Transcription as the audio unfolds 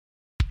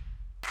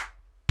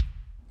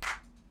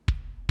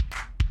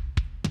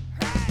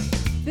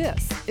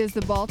This is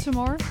the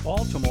Baltimore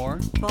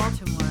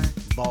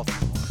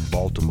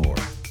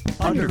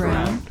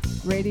Underground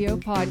Radio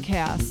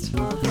Podcast,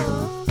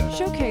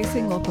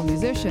 showcasing local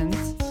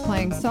musicians,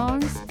 playing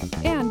songs,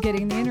 and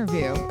getting the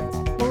interview.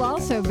 We'll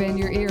also bend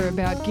your ear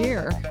about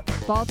gear.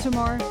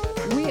 Baltimore,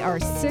 we are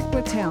sick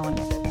with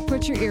talent.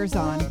 Put your ears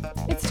on.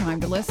 It's time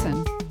to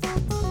listen.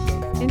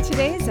 In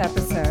today's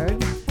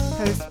episode,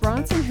 host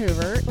Bronson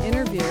Hoover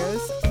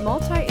interviews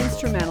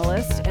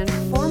multi-instrumentalist and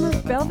former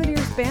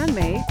Belvedere's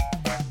bandmate,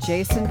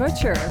 Jason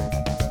Butcher.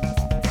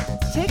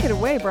 Take it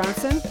away,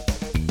 Bronson.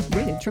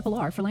 Rated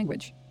RRR for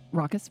language.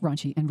 Raucous,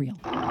 raunchy, and real.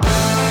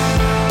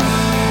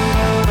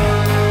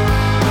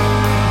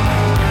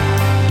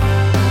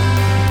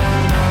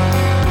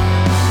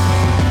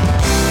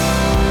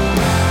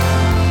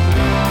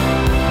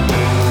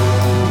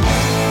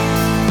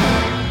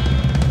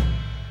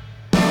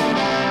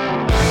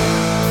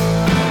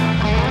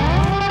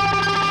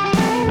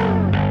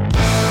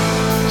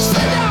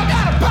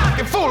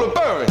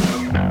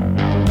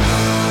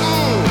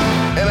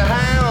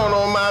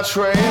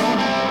 Trail.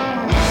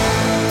 Now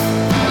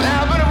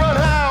I've been run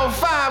high on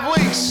 5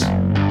 weeks.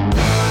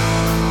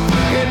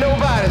 Can't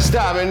nobody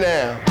stop me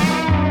now.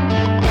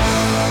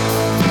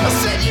 I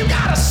said you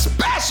got a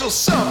special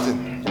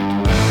something.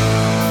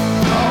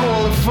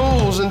 All the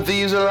fools and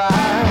thieves are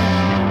alive.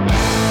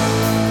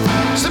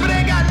 So but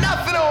they got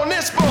nothing on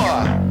this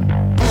boy.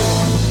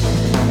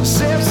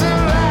 Except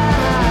alive.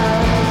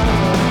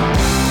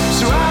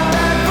 So I'm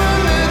back from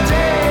the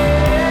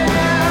dead.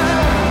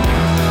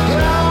 And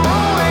I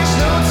won't waste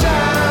no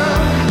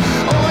time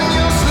on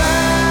your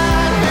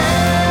slide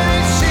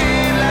and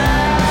shit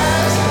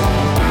lies.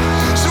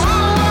 So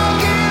I'm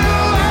walking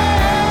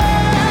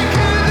away,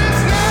 'cause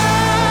it's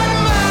not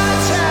my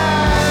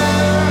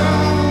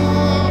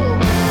time.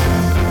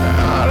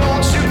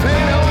 Don't you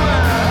pay no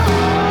mind.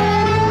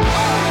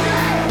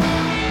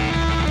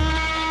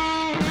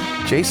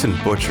 Jason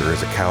Butcher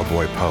is a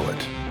cowboy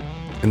poet.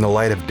 In the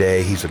light of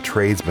day, he's a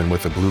tradesman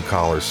with a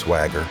blue-collar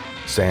swagger,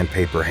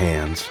 sandpaper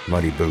hands,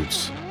 muddy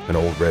boots, an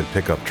old red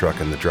pickup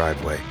truck in the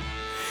driveway.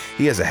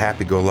 He has a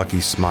happy-go-lucky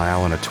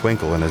smile and a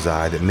twinkle in his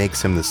eye that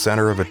makes him the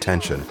center of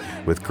attention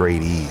with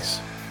great ease.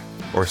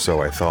 Or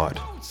so I thought.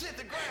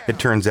 It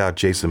turns out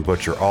Jason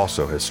Butcher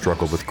also has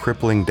struggled with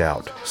crippling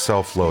doubt,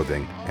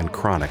 self-loathing, and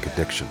chronic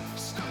addiction.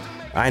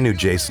 I knew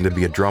Jason to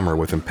be a drummer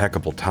with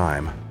impeccable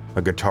time,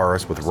 a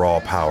guitarist with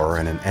raw power,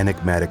 and an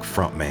enigmatic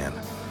frontman.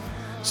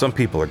 Some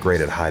people are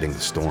great at hiding the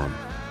storm.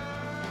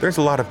 There's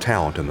a lot of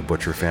talent in the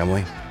Butcher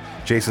family.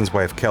 Jason's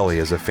wife Kelly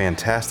is a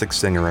fantastic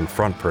singer and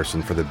front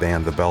person for the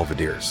band The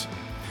Belvederes.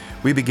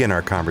 We begin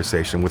our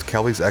conversation with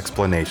Kelly's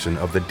explanation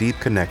of the deep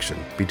connection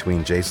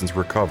between Jason's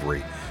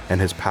recovery and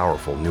his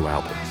powerful new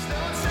album.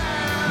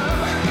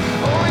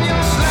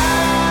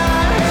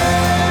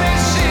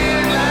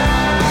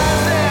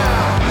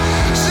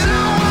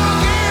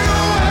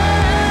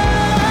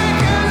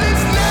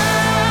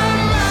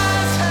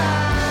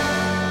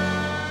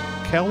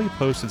 Kelly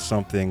posted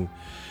something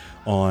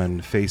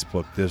on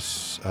Facebook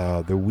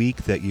the week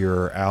that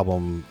your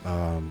album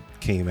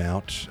came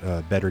out.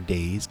 Better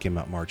Days came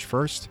out March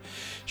 1st.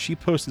 She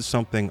posted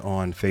something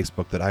on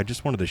Facebook that I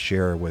just wanted to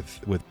share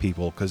with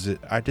people because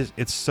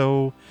it's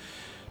so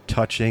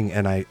touching,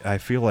 and I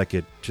feel like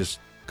it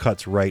just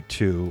cuts right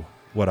to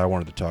what I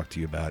wanted to talk to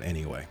you about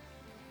anyway.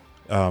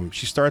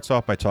 She starts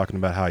off by talking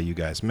about how you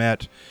guys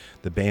met,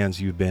 the bands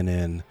you've been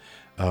in,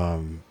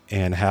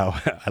 and how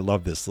I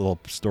love this little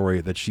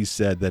story that she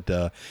said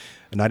that,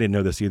 and I didn't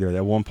know this either,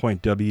 at one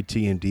point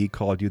WT&D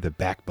called you the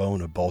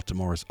backbone of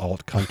Baltimore's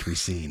alt country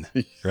scene,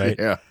 right?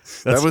 Yeah,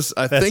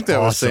 I think that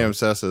was Sam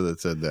Sessa that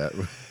said that.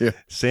 Yeah.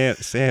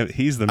 Sam,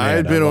 he's the man. I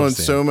had been on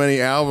so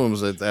many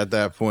albums at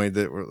that point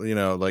that were,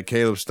 like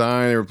Caleb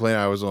Stein, they were playing.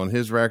 I was on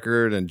his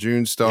record and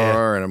June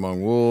Star and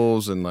Among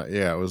Wolves, and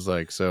it was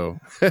like so.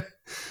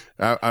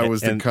 I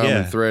was the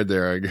common thread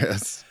there, I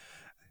guess.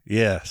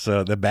 Yeah,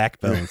 so the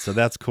backbone. So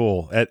that's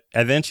cool.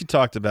 And then she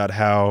talked about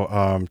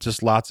how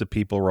just lots of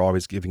people were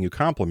always giving you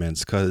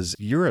compliments because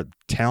you're a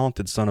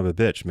talented son of a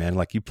bitch, man.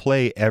 Like you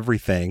play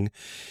everything,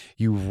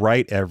 you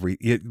write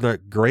you're a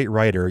great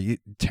writer.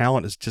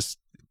 Talent is just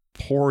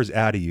pours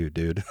out of you,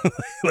 dude.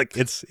 Like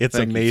it's Thank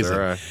amazing.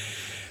 You,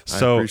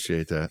 so I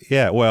appreciate that.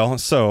 Yeah, well,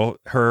 so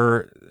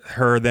her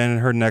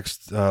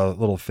next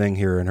little thing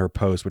here in her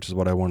post, which is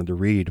what I wanted to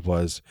read,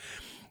 was.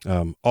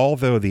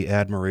 Although the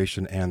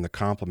admiration and the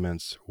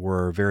compliments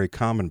were very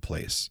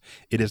commonplace,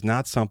 it is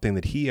not something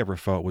that he ever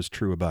felt was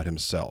true about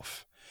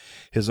himself.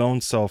 His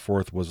own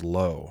self-worth was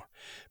low,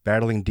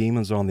 battling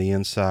demons on the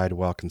inside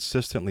while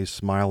consistently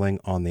smiling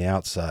on the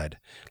outside.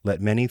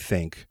 Let many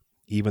think,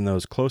 even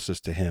those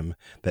closest to him,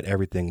 that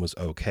everything was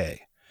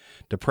okay.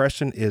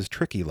 Depression is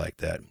tricky like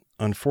that.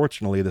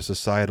 Unfortunately, the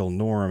societal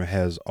norm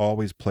has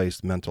always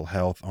placed mental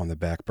health on the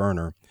back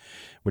burner,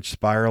 which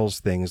spirals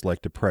things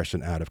like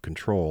depression out of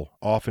control,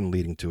 often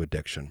leading to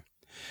addiction.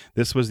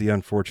 This was the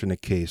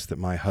unfortunate case that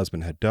my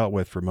husband had dealt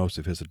with for most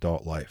of his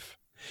adult life.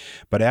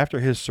 But after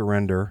his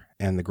surrender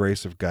and the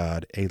grace of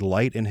God, a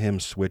light in him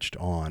switched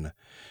on,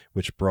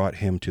 which brought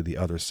him to the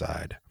other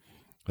side,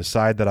 a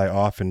side that I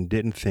often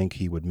didn't think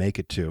he would make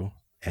it to,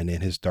 and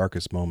in his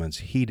darkest moments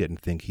he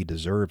didn't think he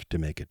deserved to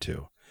make it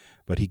to.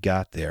 But he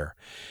got there,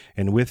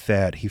 and with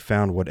that he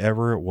found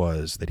whatever it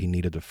was that he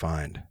needed to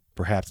find.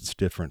 Perhaps it's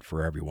different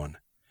for everyone.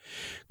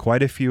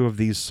 Quite a few of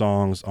these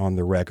songs on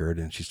the record,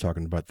 and she's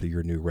talking about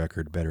your new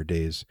record, Better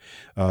Days,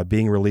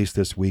 being released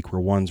this week,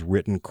 were ones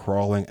written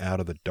crawling out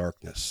of the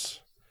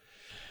darkness.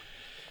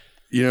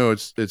 You know,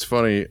 it's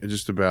funny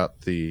just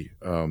about the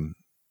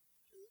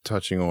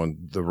touching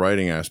on the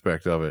writing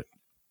aspect of it.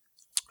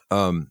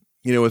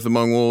 You know, with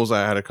Among Wolves,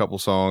 I had a couple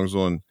songs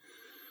on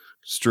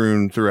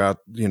strewn throughout,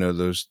 you know,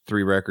 those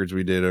 3 records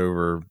we did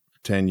over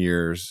 10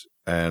 years.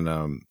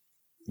 And,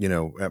 you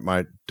know, at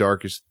my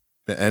darkest,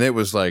 and it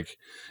was like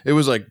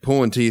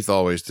pulling teeth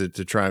always to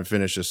try and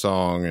finish a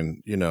song.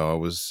 And, you know, I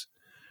was,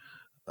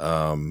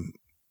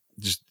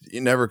 just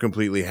never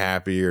completely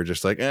happy or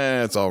just like,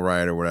 it's all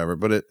right or whatever.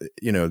 But it,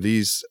 you know,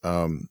 these,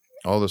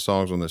 all the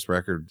songs on this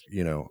record,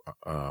 you know,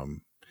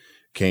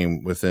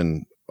 came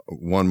within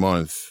 1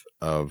 month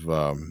of,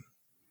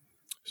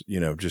 you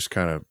know, just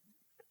kind of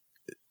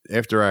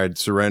after I'd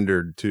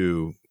surrendered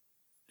to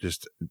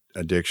just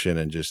addiction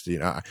and just, you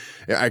know,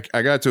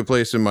 I got to a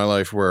place in my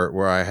life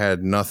where I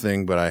had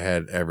nothing, but I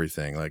had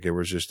everything. Like it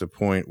was just a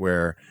point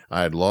where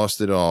I had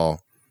lost it all.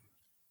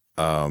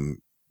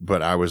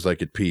 But I was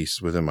like at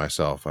peace within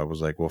myself. I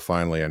was like, well,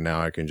 finally, and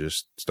now I can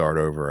just start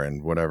over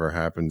and whatever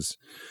happens.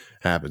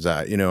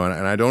 You know,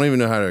 and I don't even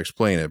know how to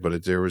explain it,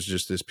 but there was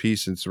just this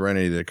peace and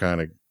serenity that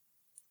kind of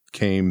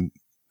came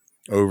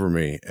over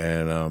me.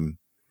 And,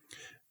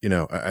 you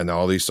know, and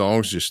all these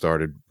songs just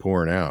started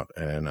pouring out.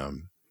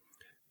 And,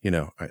 you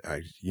know,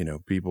 I you know,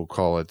 people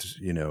call it,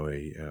 you know,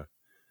 you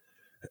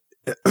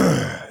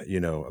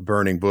know, a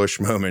burning bush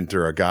moment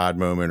or a God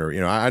moment, or,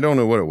 you know, I don't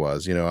know what it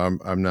was. You know,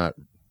 I'm not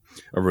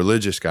a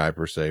religious guy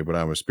per se, but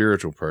I'm a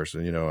spiritual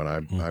person, you know,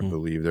 and I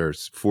believe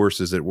there's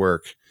forces at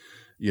work,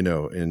 you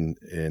know, in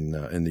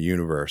the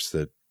universe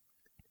that,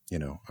 you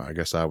know, I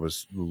guess I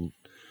was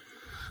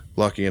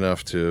lucky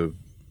enough to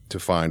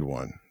find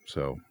one.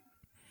 So,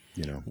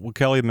 you know. Well,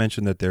 Kelly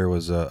mentioned that there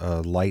was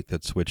a light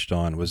that switched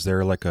on. Was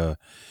there like a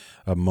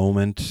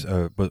moment,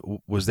 but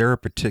was there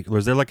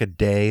like a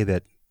day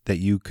that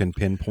you can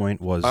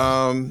pinpoint was?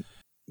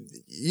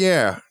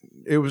 Yeah,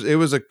 it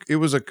was a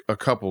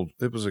couple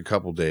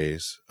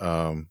days.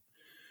 You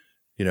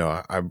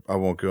know, I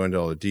won't go into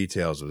all the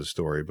details of the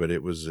story, but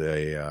it was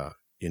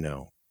you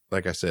know,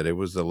 like I said, it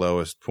was the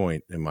lowest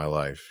point in my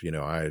life. You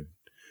know,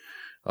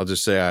 I'll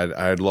just say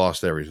I had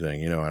lost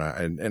everything, you know,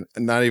 and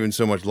not even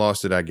so much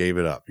lost it, I gave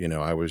it up. You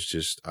know, I was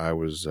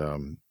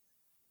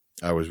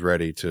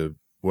ready to,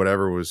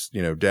 whatever was,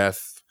 you know,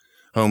 death,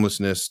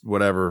 homelessness,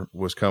 whatever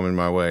was coming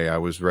my way, I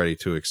was ready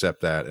to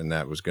accept that. And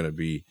that was going to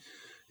be,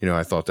 you know,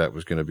 I thought that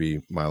was going to be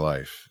my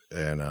life.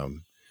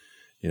 And,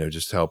 you know,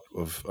 just help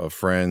of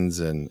friends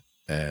and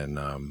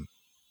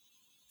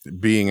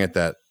being at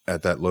that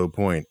low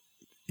point,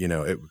 you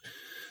know, it,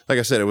 like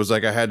I said, it was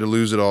like I had to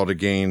lose it all to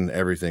gain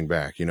everything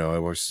back. You know, I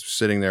was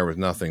sitting there with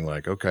nothing,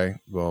 like, okay,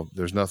 well,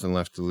 there's nothing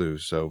left to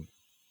lose. So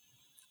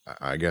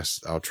I guess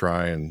I'll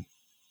try, and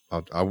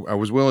I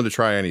was willing to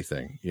try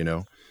anything, you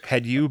know.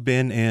 Had you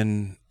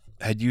done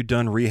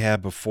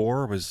rehab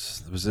before?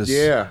 Was this?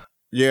 Yeah.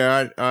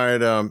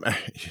 I'd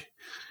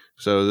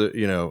so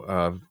you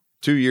know,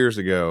 2 years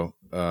ago,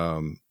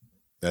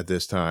 at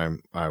this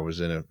time I was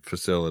in a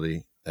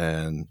facility,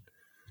 and,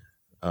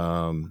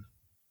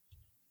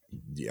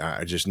 yeah,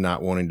 I just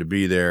not wanting to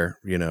be there.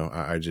 You know,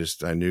 I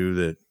knew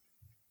that,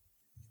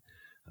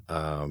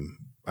 I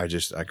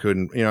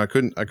couldn't, you know,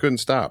 I couldn't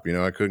stop, you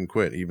know, I couldn't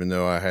quit, even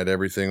though I had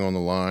everything on the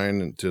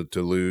line and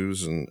to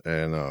lose. And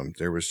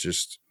there was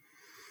just,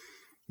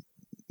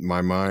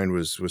 my mind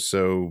was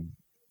so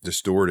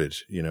distorted,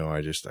 you know,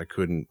 I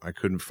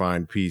couldn't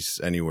find peace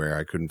anywhere.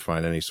 I couldn't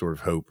find any sort of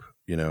hope,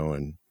 you know,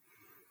 and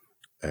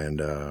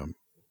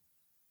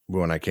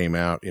when I came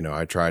out, you know,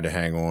 I tried to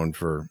hang on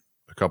for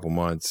a couple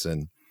months,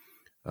 and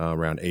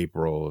around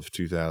April of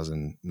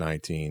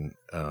 2019,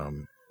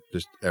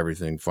 just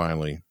everything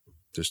finally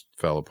just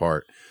fell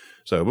apart.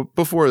 So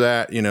before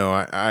that, you know,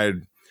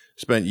 I'd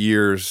spent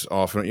years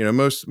off, you know,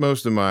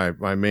 most of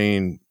my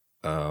main,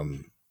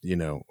 you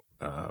know,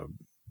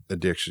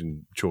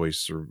 addiction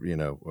choice, or, you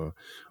know,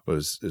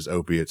 is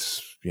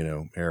opiates, you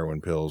know,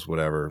 heroin, pills,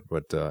 whatever,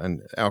 but,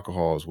 and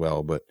alcohol as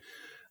well. But,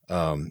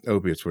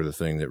 opiates were the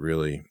thing that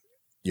really,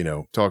 you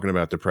know, talking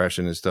about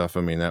depression and stuff.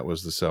 I mean, that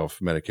was the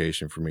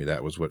self-medication for me.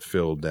 That was what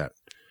filled that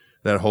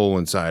hole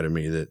inside of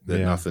me that yeah,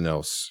 nothing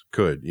else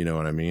could, you know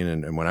what I mean?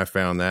 And when I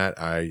found that,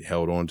 I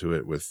held on to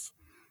it with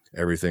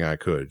everything I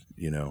could,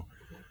 you know?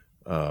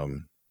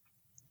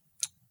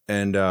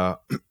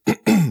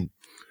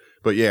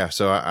 But yeah,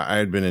 so I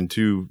had been in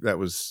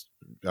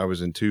I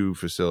was in 2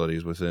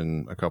 facilities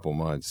within a couple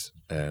months.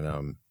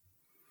 And,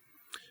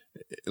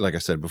 like I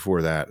said,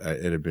 before that,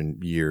 it had been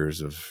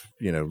years of,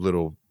 you know,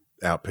 little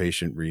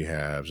outpatient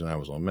rehabs, and I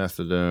was on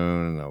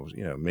methadone, and I was,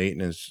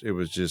 maintenance. It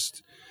was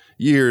just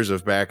years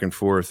of back and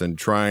forth and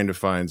trying to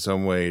find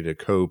some way to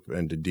cope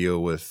and to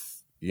deal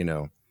with,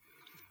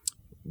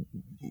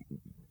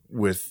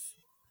 with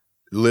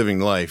living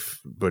life,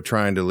 but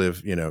trying to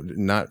live,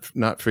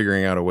 not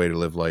figuring out a way to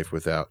live life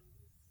without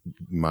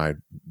my,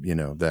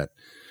 that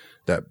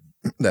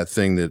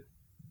thing that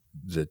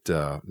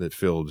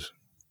filled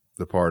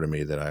the part of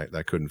me that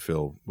I couldn't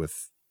fill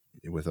with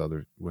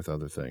other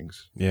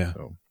things. Yeah.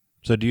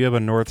 So do you have a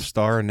North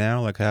Star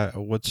now? Like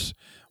what's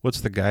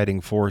the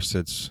guiding force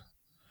that's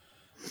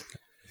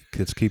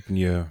keeping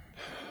you,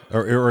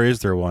 or is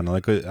there one?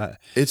 Like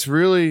it's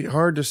really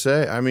hard to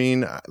say. I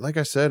mean, like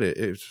I said,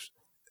 it's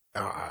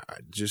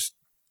just,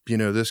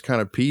 this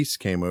kind of peace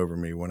came over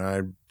me when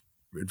I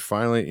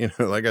finally,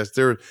 like I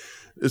said,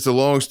 it's a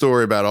long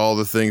story about all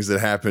the things that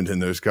happened in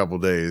those couple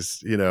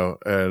days,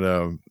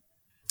 and,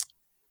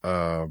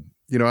 I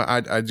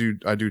do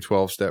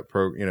 12-step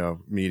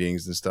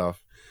meetings and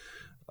stuff.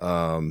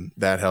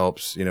 That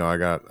helps. I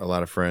got a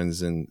lot of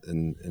friends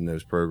in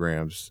those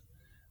programs,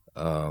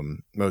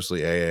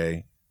 mostly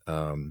AA.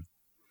 And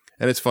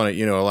it's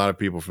funny, a lot of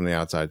people from the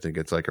outside think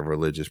it's like a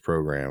religious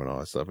program and all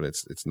that stuff, and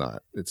it's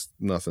not. It's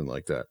nothing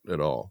like that at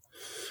all.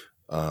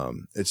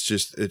 It's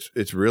just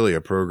it's really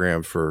a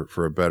program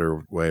for a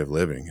better way of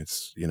living.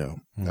 It's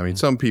I mean,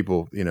 some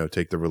people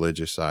take the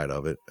religious side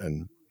of it,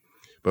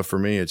 but for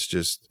me, it's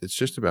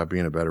just about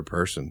being a better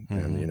person,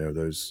 and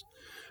those,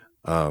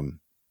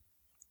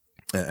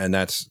 and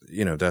that's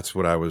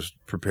what I was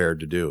prepared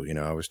to do.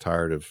 I was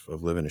tired of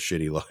living a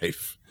shitty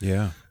life.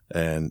 Yeah.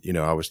 And,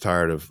 I was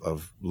tired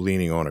of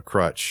leaning on a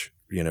crutch,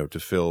 to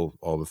fill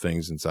all the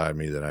things inside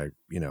me that I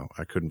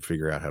couldn't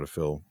figure out how to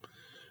fill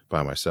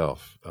by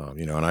myself.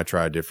 And I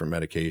tried different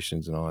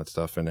medications and all that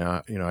stuff. And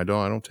now, I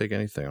don't take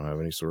anything. I don't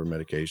have any sort of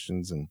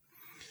medications. And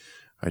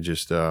I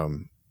just, I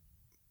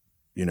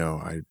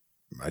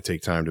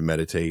take time to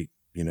meditate.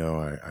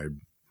 I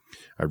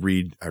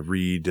read,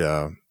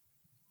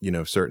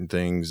 certain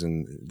things.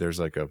 And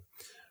there's like a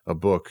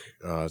book,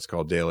 it's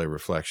called Daily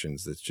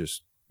Reflections. That's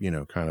just,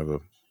 kind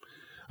of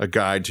a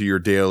guide to your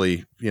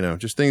daily,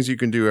 just things you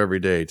can do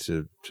every day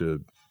to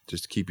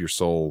just keep your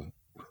soul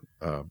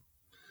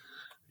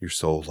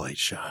light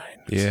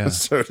shine,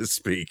 so to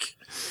speak.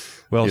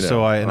 Well,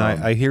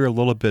 I hear a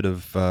little bit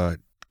of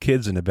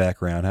kids in the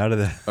background. How do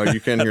that? Oh,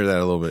 you can hear that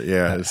a little bit.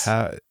 Yeah.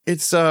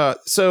 It's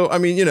so, I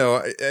mean,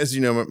 as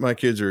my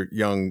kids are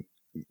young,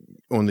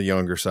 on the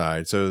younger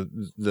side. So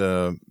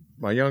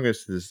my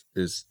youngest is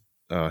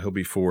he'll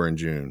be 4 in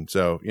June.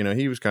 So,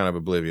 he was kind of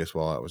oblivious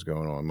while that was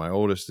going on. My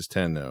oldest is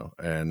 10 though.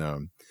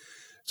 And,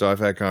 so I've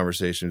had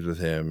conversations with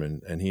him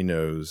and he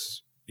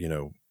knows,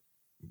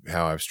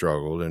 how I've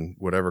struggled, and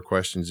whatever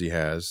questions he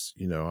has,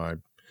 I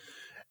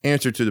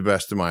answer to the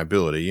best of my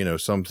ability.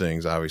 Some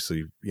things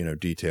obviously,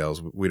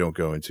 details we don't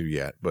go into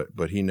yet,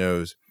 but he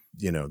knows,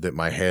 that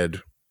my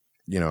head,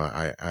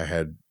 I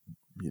had,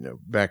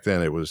 back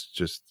then it was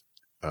just,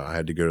 I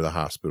had to go to the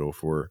hospital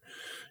for,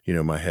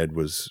 my head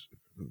was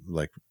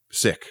like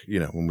sick,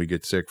 when we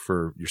get sick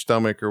for your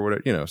stomach or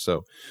whatever,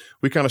 so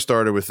we kind of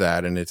started with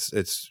that, and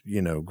it's,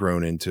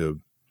 grown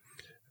into,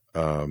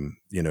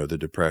 the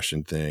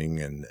depression thing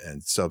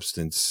and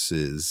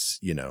substances,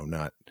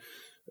 not,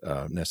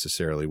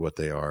 necessarily what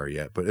they are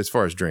yet, but as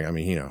far as drink, I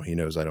mean, he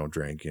knows I don't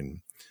drink, and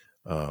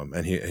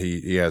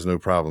he has no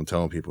problem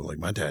telling people like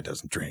my dad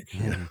doesn't drink,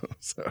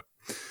 so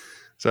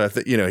I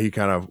think, he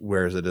kind of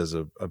wears it as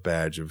a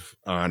badge of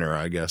honor,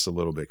 I guess, a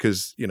little bit.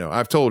 Cause,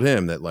 I've told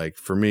him that, like,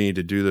 for me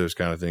to do those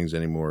kind of things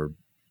anymore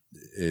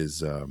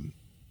is, I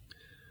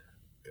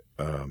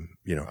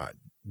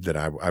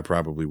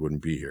probably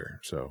wouldn't be here.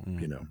 So,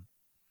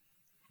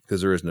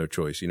 cause there is no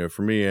choice,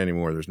 for me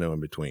anymore, there's no in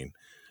between.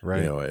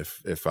 Right.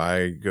 If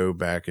I go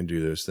back and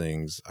do those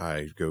things,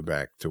 I go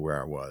back to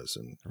where I was,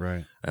 and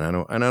right. And I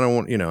don't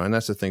want, and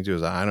that's the thing too,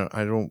 is I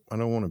don't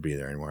want to be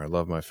there anymore. I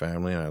love my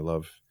family, and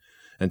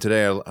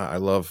today I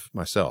love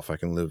myself. I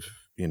can live,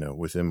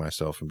 within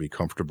myself and be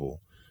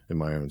comfortable in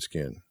my own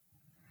skin.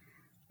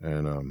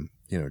 And,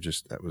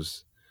 just that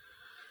was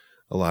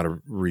a lot of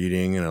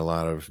reading and a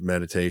lot of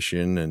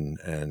meditation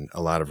and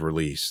a lot of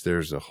release.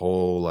 There's a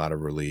whole lot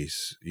of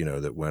release,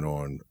 that went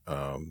on,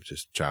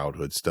 just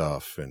childhood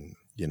stuff and,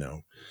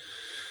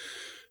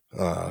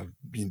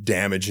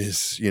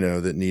 damages,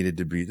 that needed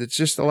to be, it's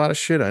just a lot of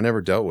shit I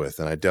never dealt with.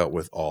 And I dealt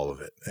with all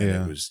of it. And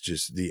it was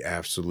just the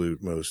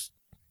absolute most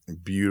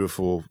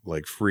beautiful,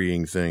 like,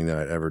 freeing thing that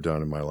I'd ever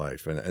done in my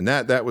life. And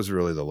that was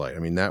really the light. I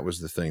mean, that was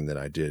the thing that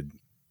I did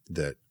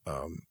that,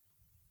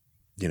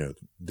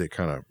 that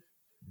kind of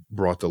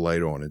brought the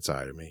light on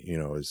inside of me,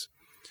 as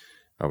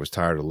I was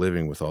tired of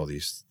living with all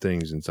these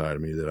things inside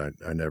of me that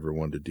I never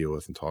wanted to deal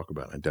with and talk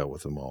about. And I dealt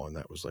with them all. And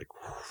that was like,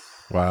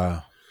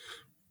 wow.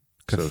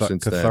 So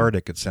since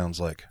cathartic, then, it sounds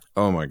like.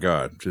 Oh my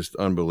God, just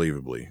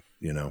unbelievably,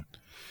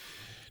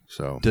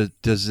 so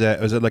is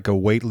it like a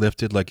weight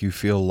lifted, like you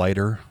feel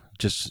lighter?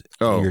 Just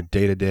your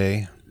day to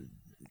day,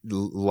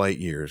 light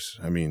years.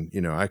 I mean,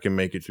 I can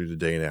make it through the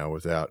day now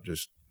without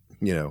just,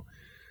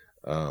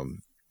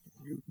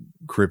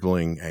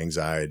 crippling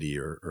anxiety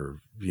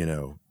or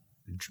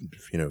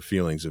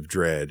feelings of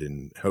dread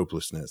and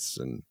hopelessness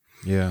and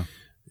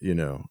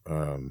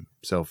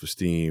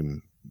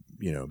self-esteem,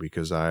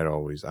 because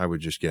I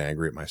would just get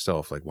angry at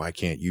myself. Like, why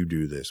can't you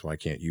do this? Why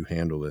can't you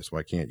handle this?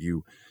 Why can't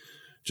you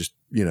just,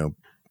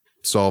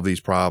 solve these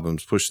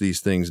problems, push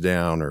these things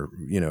down, or,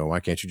 why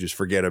can't you just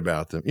forget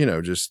about them?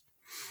 Just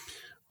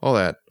all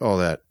that,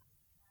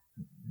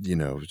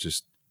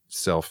 just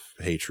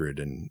self-hatred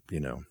and,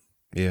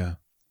 Yeah.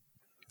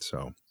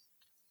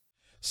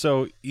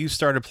 So you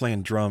started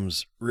playing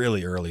drums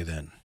really early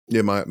then.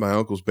 Yeah. My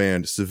uncle's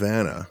band,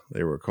 Savannah,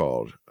 they were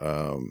called.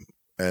 And,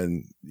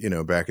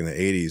 back in the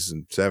 80s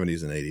and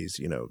 70s and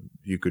 80s,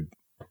 you could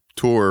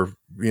tour,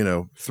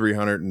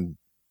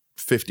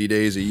 350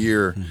 days a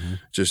year,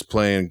 just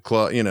playing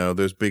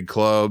those big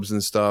clubs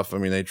and stuff. I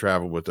mean, they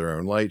traveled with their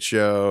own light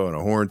show and a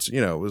horns,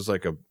 it was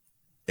like a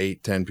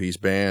 8-10 piece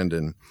band.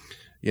 And,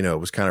 it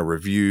was kind of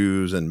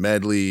reviews and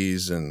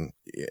medleys and,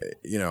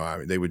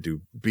 they would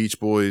do Beach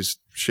Boys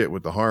shit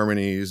with the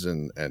harmonies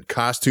and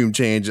costume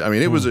change. I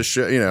mean, it was a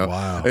show,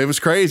 Wow. It was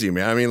crazy,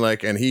 man. I mean,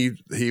 like, and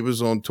he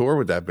was on tour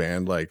with that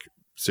band, like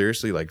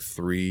seriously, like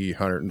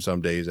 300 and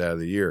some days out of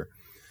the year.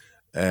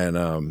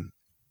 And,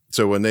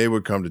 so when they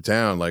would come to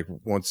town, like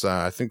once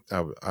I think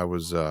I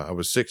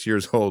was 6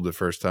 years old the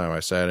first time I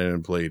sat in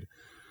and played,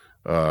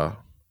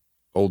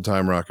 old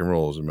time rock and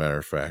roll, as a matter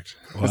of fact.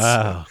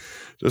 Wow.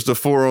 Just a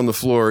 4 on the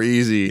floor,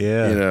 easy,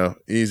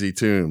 easy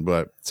tune.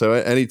 But so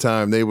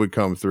anytime they would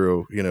come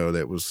through,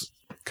 that was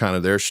kind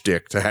of their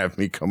shtick to have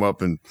me come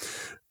up and,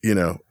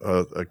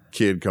 a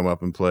kid come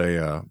up and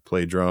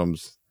play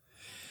drums.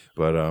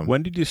 But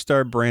when did you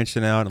start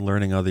branching out and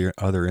learning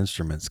other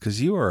instruments?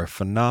 Because you are a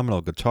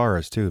phenomenal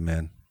guitarist too,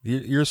 man.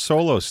 Your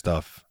solo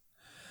stuff,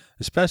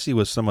 especially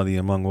with some of the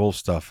Among Wolves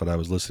stuff that I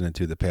was listening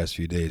to the past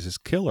few days, is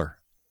killer.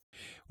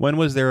 When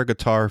was there a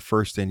guitar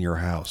first in your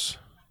house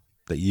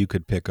that you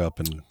could pick up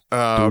and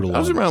doodle I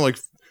was on? around like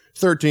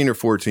 13 or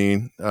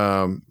 14.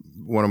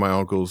 One of my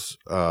uncles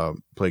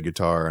played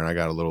guitar, and I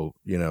got a little,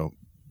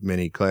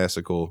 mini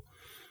classical,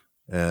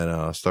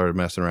 and started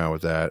messing around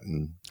with that.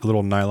 And A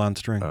little nylon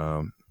string.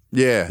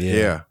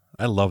 yeah.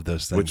 I love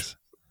those things.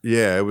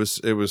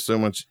 It was so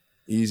much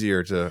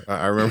easier to.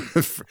 I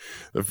remember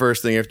the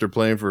first thing after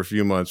playing for a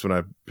few months when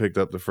I picked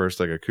up the first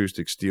like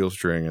acoustic steel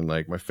string, and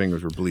like my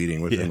fingers were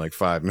bleeding within like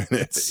 5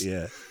 minutes.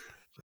 Yeah.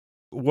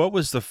 What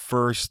was the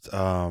first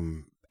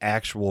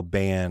actual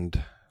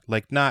band,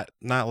 like not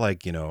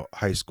like,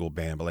 high school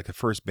band, but like the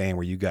first band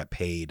where you got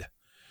paid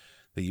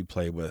that you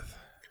played with?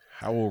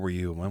 How old were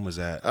you? When was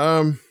that?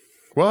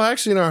 Well,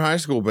 actually in our high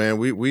school band,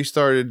 we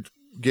started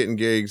getting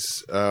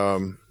gigs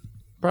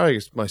probably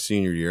my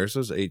senior year. So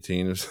I was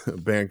 18. There's a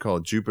band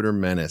called Jupiter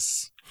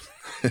Menace.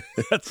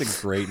 That's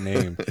a great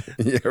name.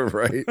 Yeah,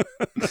 right.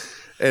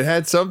 It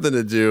had something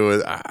to do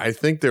with, I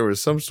think there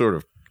was some sort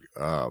of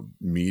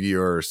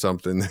meteor or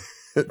something.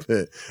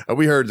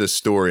 We heard this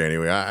story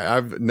anyway.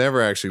 I've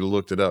never actually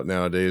looked it up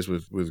nowadays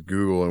with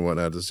Google and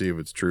whatnot to see if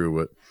it's true,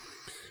 but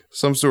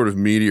some sort of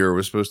meteor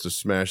was supposed to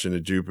smash into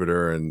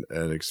Jupiter and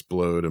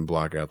explode and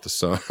block out the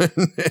sun,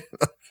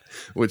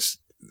 which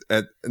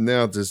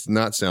now does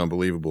not sound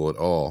believable at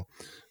all.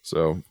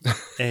 So,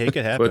 Hey, it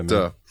could happen.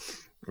 but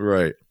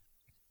right.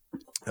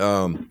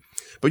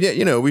 But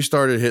yeah, we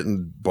started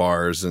hitting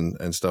bars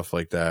and stuff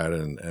like that,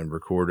 and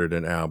recorded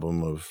an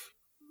album of,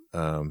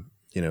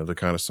 the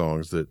kind of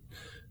songs that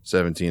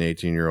 17,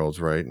 18-year-olds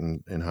write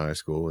in high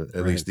school,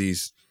 at least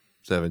these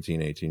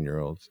 17,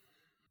 18-year-olds.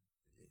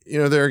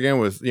 There again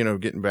with,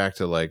 getting back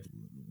to like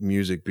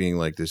music being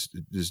like this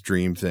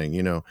dream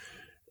thing,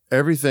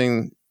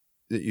 everything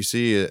that you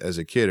see as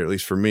a kid, or at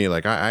least for me,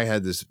 like I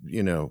had this,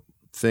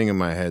 thing in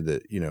my head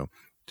that,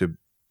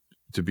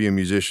 to be a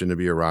musician, to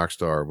be a rock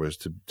star was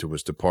to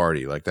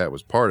party. Like that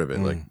was part of it.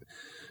 Like,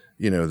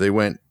 they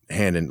went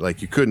hand in,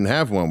 like you couldn't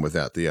have one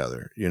without the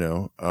other,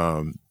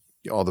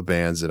 all the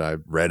bands that I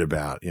read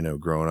about,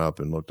 growing up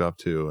and looked up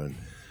to. And,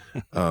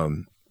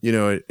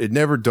 it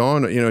never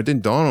dawned, it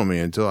didn't dawn on me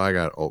until I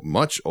got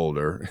much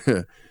older,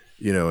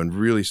 and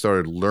really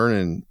started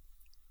learning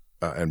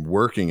and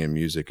working in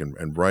music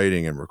and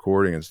writing and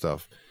recording and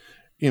stuff.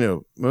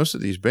 Most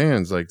of these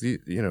bands, like they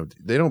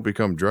don't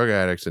become drug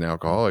addicts and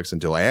alcoholics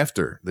until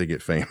after they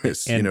get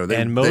famous.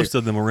 And most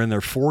of them were in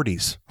their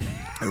 40s.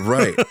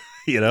 Right.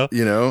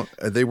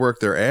 They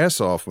worked their ass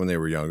off when they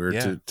were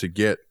younger to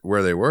get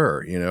where they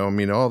were.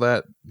 All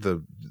that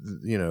the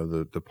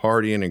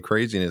partying and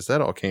craziness,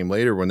 that all came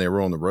later when they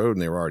were on the road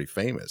and they were already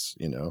famous.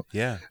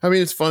 Yeah.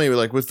 It's funny,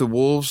 like with the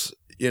Wolves,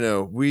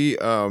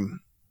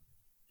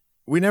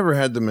 we never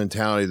had the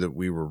mentality that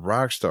we were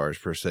rock stars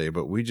per se,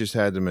 but we just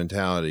had the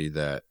mentality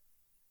that,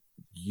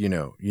 you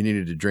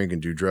needed to drink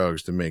and do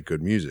drugs to make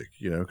good music,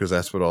 because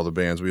that's what all the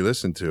bands we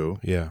listened to.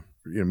 Yeah.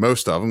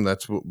 Most of them,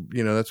 that's what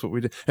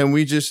we did. And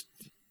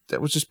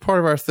that was just part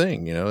of our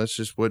thing. That's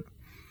just what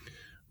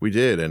we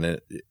did. And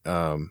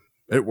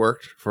it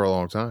worked for a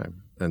long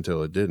time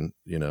until it didn't,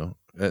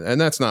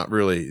 and that's not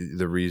really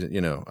the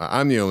reason,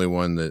 I'm the only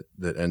one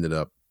that ended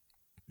up,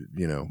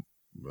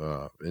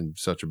 in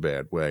such a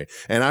bad way.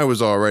 And I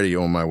was already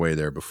on my way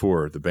there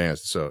before the band.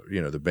 So,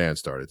 the band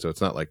started. So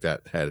it's not like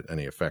that had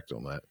any effect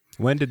on that.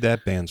 When did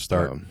that band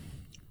start?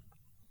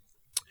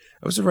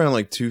 I was around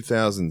like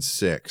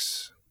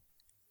 2006.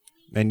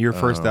 And your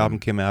first album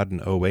came out in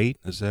 2008?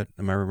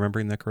 Am I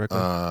remembering that correctly?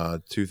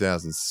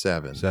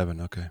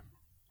 2007. Okay.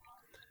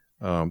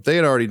 They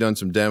had already done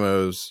some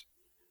demos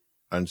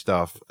and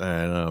stuff.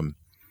 And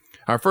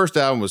our first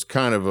album was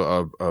kind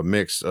of a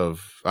mix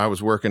of, I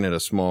was working at a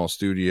small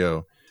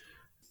studio,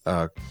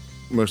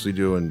 mostly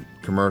doing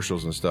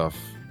commercials and stuff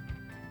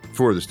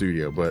for the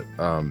studio. But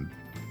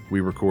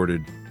we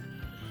recorded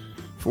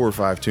 4 or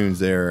 5 tunes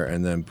there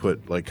and then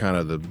put like kind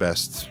of the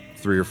best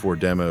 3 or 4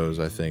 demos,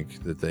 I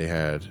think, that they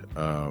had.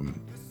 And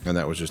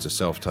that was just a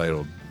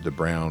self-titled, The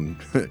Brown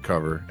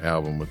cover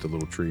album with the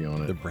little tree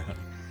on it. The Brown.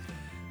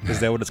 Is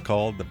that what it's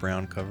called? The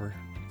Brown cover?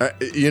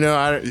 Until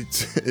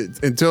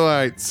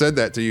I said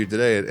that to you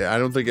today, I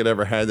don't think it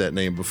ever had that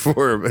name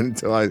before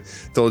until I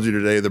told you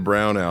today, The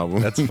Brown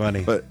album. That's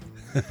funny. But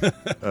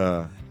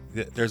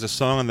there's a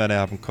song on that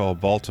album called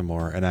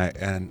Baltimore, and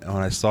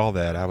when I saw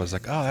that, I was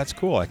like, oh, that's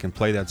cool. I can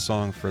play that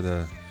song for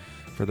the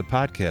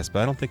podcast,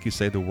 but I don't think you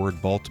say the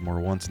word Baltimore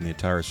once in the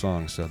entire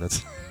song, so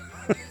that's...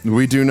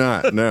 We do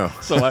not, no.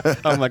 So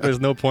I'm like, there's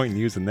no point in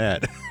using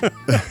that.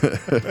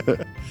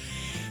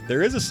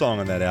 There is a song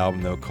on that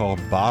album, though, called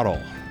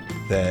Bottle,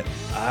 that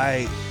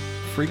I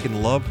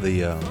freaking love the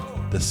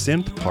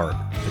synth part,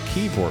 the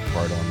keyboard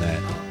part on that.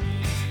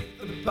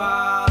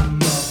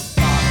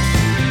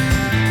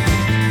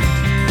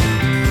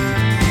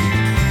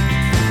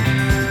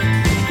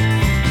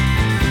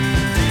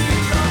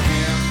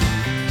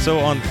 So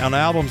on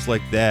albums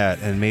like that,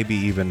 and maybe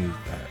even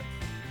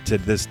to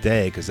this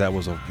day, because that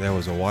was a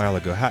while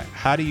ago.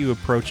 How do you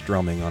approach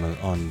drumming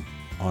on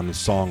a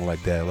song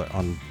like that,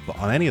 on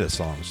any of the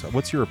songs?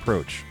 What's your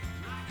approach?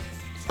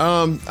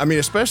 I mean,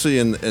 especially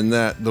in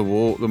that the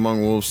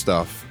Among Wolves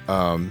stuff.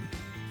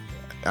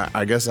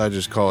 I guess I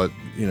just call it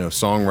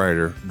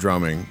songwriter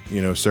drumming.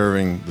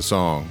 Serving the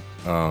song.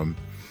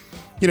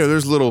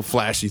 There's little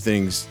flashy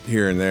things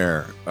here and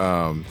there.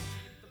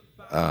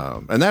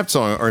 And that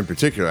song, or in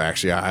particular,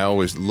 actually, I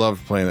always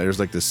loved playing that. There's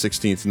like the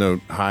 16th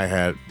note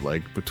hi-hat,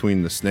 like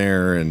between the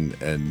snare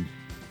and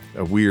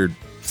a weird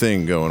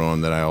thing going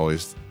on that I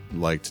always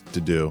liked to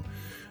do.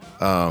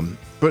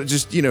 But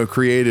just,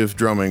 creative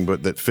drumming,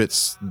 but that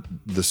fits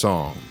the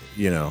song,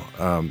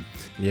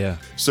 Yeah.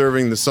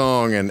 Serving the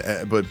song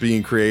but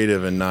being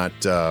creative and not,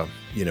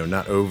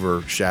 not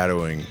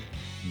overshadowing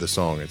the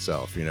song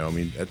itself. I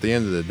mean, at the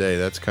end of the day,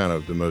 that's kind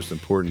of the most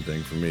important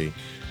thing for me.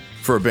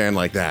 For a band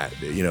like that,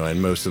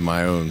 and most of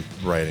my own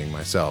writing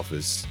myself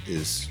is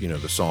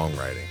the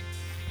songwriting,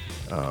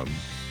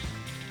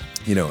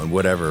 and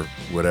whatever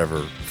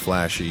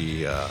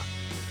flashy,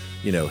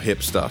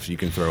 hip stuff you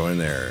can throw in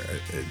there,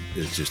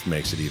 it just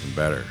makes it even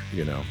better,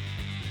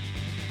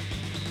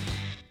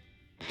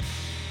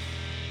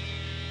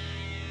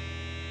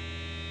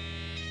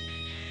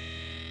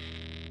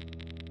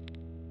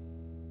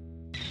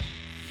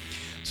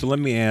 So let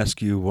me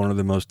ask you one of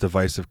the most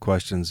divisive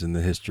questions in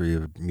the history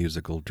of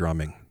musical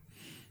drumming.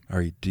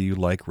 Do you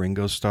like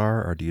Ringo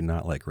Starr or do you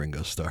not like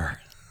Ringo Starr?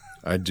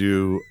 I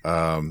do.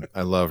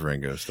 I love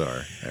Ringo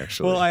Starr,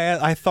 actually. Well,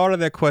 I thought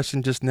of that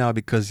question just now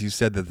because you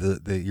said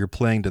that you're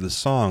playing to the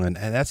song, and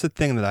that's the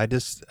thing that I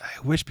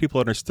wish people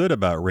understood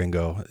about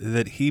Ringo,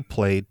 that he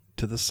played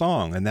to the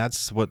song, and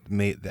that's what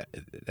made that.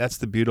 That's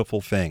the beautiful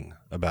thing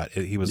about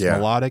it. He was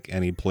melodic,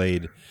 and he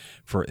played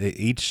for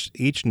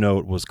each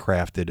note was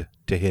crafted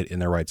to hit in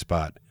the right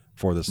spot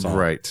for the song.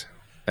 Right.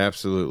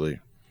 Absolutely.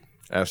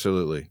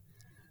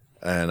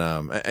 And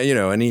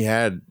and he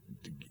had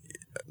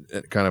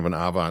kind of an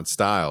avant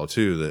style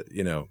too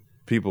that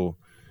people,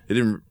 it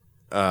didn't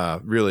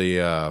really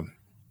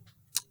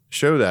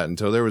show that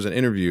until there was an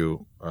interview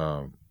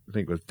I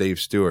think with Dave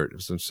Stewart. It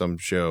was some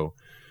show,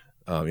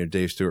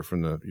 Dave Stewart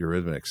from the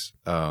Eurythmics,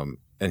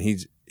 and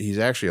he's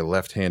actually a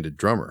left-handed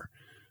drummer,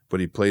 but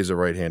he plays a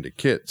right-handed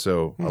kit,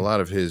 so a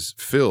lot of his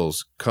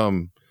fills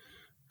come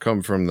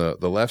from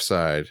the left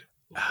side.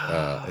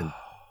 And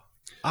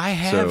I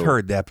have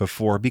heard that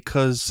before,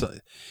 because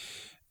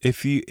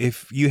if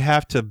you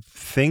have to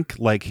think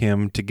like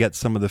him to get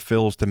some of the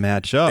fills to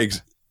match up.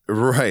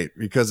 Right,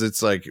 because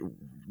it's like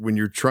when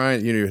you're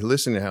trying, you're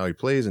listening to how he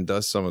plays and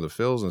does some of the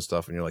fills and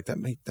stuff, and you're like,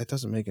 that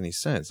doesn't make any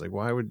sense. Like,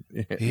 why would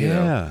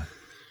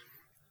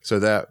So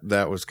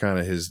that was kind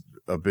of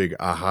a big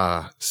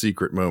aha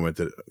secret moment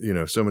that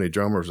so many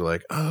drummers are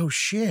like, oh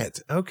shit,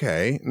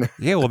 okay.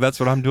 Yeah, well,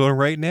 that's what I'm doing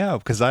right now,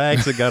 because I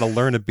actually got to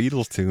learn a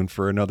Beatles tune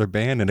for another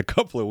band in a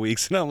couple of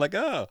weeks, and I'm like,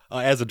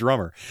 as a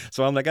drummer,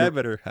 so I'm like, I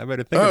better think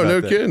about that. Oh,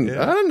 no kidding.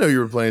 Yeah. I didn't know you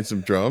were playing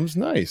some drums.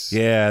 Nice.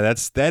 Yeah,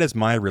 that is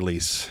my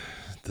release,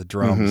 the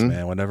drums,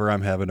 man. Whenever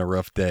I'm having a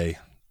rough day,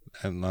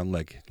 I'm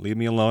like, leave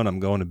me alone, I'm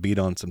going to beat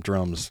on some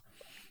drums.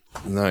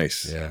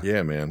 Nice.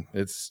 Yeah, man.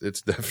 It's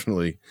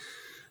definitely,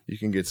 you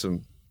can get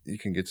some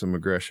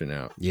aggression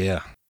out.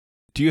 Yeah.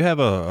 Do you have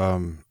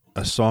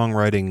a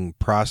songwriting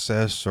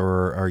process,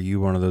 or are you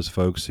one of those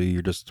folks who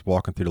you're just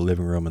walking through the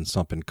living room and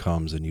something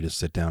comes and you just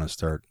sit down and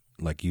start,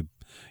 like you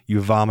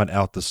vomit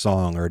out the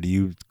song, or do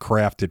you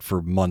craft it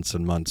for months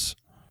and months?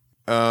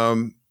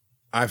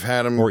 I've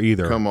had them or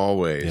either. come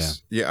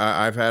always. Yeah,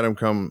 I've had them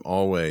come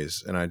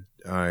always, and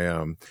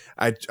I'm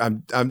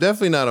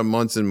definitely not a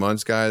months and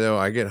months guy though.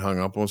 I get hung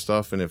up on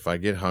stuff, and if I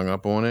get hung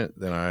up on it,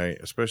 then I,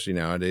 especially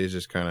nowadays,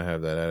 just kind of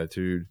have that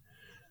attitude,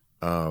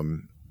 that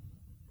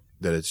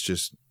it's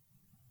just.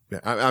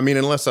 I mean,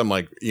 unless I'm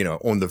like,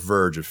 on the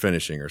verge of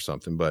finishing or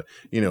something, but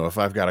if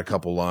I've got a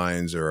couple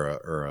lines or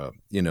a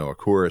a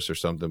chorus or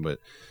something, but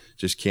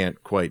just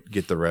can't quite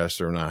get the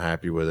rest or I'm not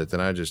happy with it, then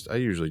I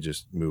usually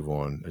just move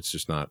on. It's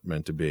just not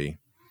meant to be.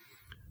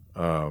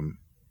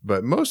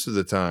 But most of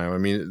the time, I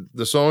mean,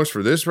 the songs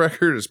for this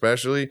record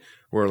especially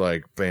were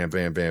like bam,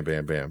 bam, bam,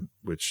 bam, bam,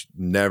 which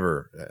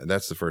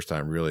that's the first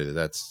time really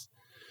that's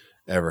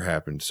ever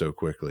happened so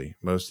quickly.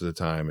 Most of the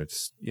time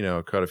it's,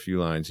 cut a few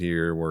lines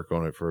here, work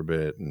on it for a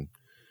bit and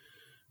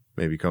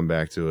maybe come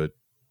back to it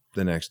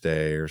the next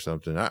day or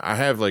something. I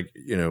have like,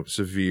 not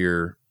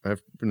severe,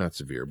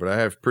 but I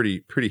have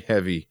pretty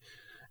heavy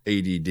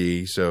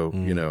ADD.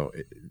 So,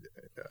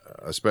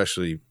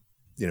 especially,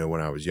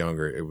 when I was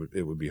younger,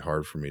 it would be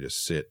hard for me to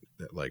sit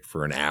like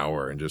for an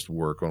hour and just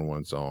work on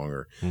one song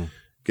or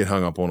get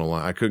hung up on a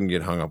line. I couldn't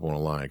get hung up on a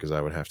line because I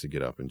would have to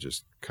get up and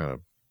just kind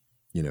of,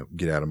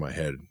 get out of my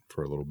head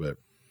for a little bit.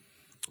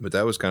 But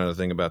that was kind of the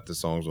thing about the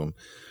songs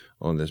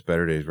on this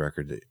Better Days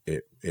record.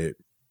 It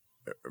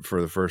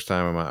for the first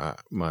time in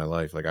my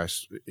life, like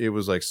it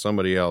was like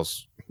somebody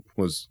else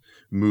was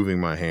moving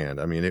my hand.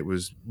 I mean, it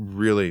was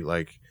really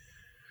like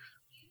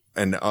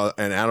an out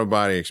of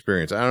body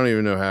experience. I don't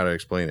even know how to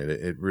explain it.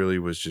 It really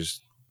was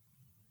just,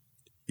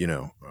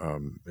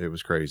 it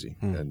was crazy,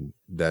 and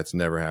that's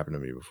never happened to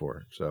me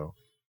before. So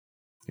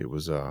it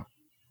was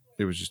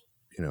just,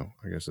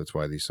 I guess that's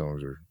why these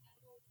songs are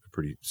a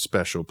pretty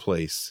special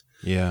place.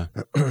 Yeah.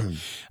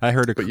 I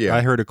heard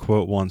a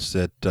quote once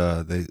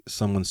that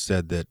someone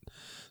said that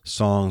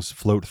songs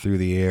float through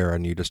the air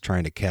and you're just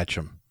trying to catch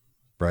them.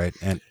 Right.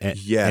 And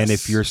yes. And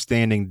if you're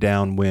standing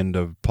downwind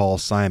of Paul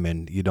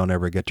Simon, you don't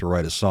ever get to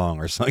write a song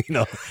or something,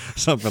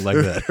 something like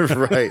that.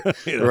 Right.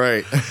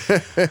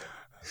 Right.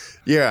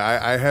 Yeah.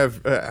 I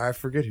have, I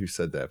forget who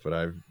said that, but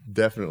I've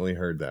definitely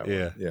heard that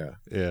one. Yeah.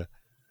 Yeah.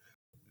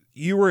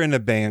 You were in a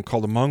band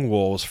called Among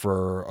Wolves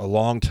for a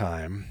long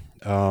time.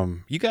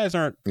 You guys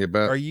aren't,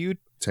 are you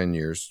 10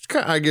 years?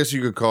 I guess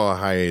you could call a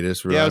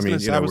hiatus. Really.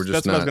 Yeah, we're just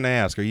that's not. what I was going to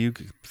ask. Are you?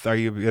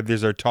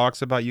 Is there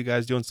talks about you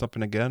guys doing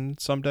something again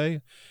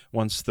someday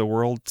once the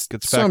world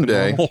gets back to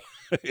normal?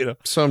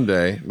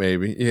 Someday,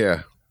 maybe.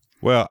 Yeah.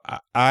 Well,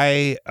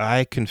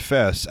 I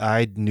confess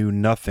I knew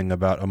nothing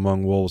about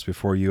Among Wolves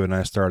before you and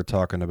I started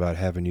talking about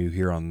having you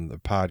here on the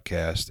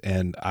podcast,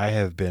 and I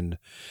have been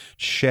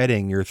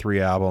shedding your 3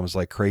 albums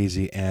like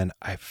crazy, and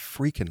I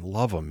freaking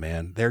love them,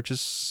 man. They're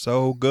just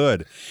so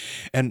good.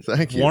 And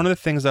thank you. One of the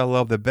things I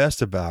love the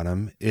best about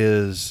them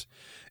is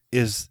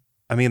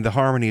I mean, the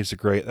harmonies are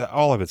great.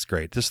 All of it's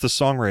great. Just the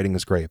songwriting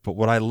is great. But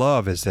what I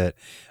love is that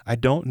I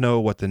don't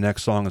know what the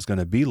next song is going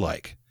to be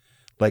like.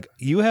 Like,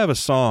 you have a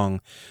song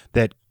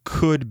that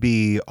could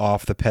be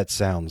off the Pet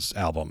Sounds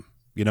album.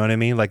 You know what I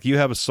mean? Like, you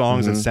have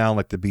songs that sound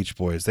like the Beach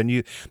Boys. Then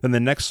the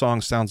next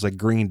song sounds like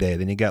Green Day.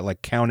 Then you got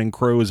like Counting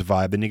Crows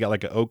vibe. Then you got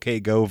like an OK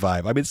Go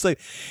vibe. I mean, it's like,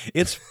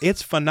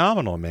 it's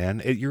phenomenal,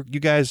 man. You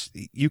guys,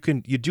 you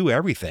do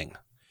everything.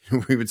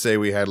 We would say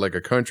we had like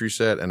a country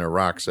set and a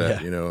rock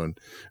set,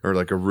 or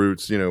like a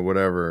roots,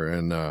 whatever.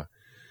 And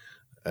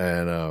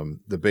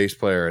the bass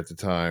player at the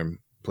time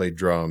played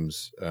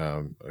drums.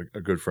 A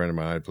good friend of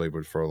mine I'd played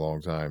with for a long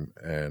time.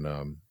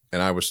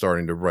 And I was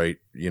starting to write,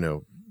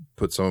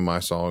 put some of my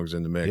songs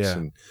in the mix. Yeah.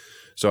 And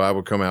so I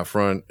would come out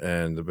front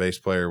and the bass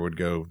player would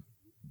go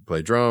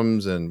play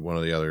drums and one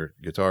of the other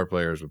guitar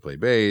players would play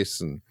bass.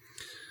 And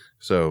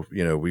so,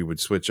 we would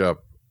switch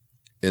up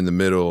in the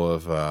middle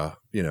of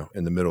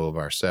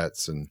our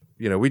sets. And,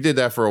 we did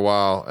that for a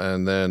while.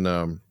 And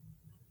then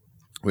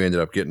we ended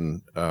up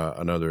getting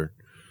another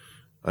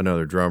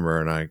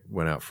drummer, and I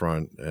went out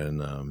front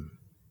and,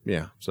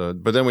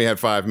 but then we had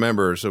 5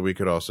 members, so we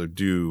could also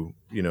do,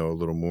 a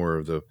little more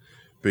of the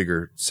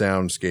bigger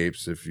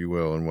soundscapes, if you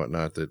will, and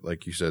whatnot that,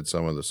 like you said,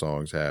 some of the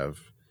songs have.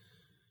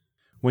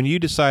 When you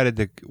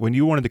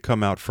wanted to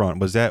come out front,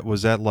 was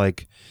that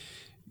like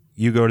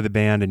you go to the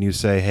band and you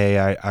say, hey,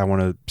 I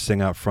want to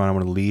sing out front, I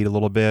want to lead a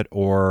little bit?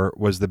 Or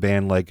was the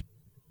band like,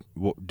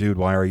 dude,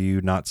 why are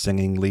you not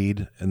singing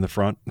lead in the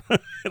front?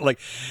 Like,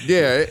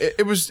 yeah,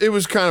 it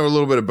was kind of a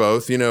little bit of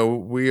both. We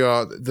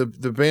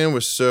the band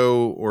was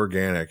so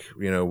organic.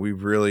 We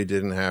really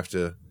didn't have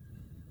to.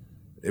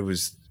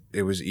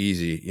 It was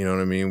easy. You know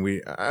what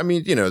I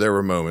mean? There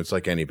were moments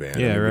like any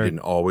band. Yeah, right. We didn't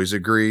always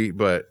agree,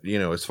 but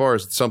as far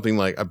as something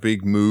like a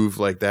big move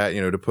like that,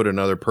 to put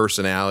another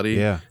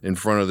personality in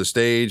front of the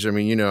stage. I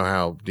mean, you know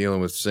how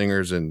dealing with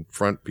singers and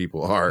front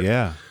people are.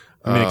 Yeah,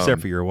 I mean,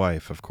 except for your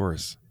wife, of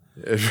course.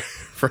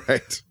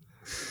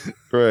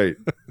 Right.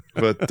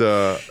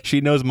 But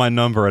she knows my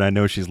number, and I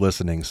know she's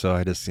listening, so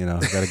I just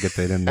got to get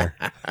that in there.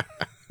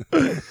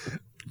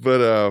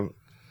 But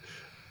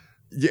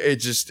yeah, it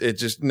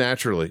just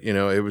naturally,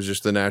 it was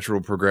just the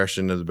natural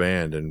progression of the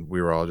band, and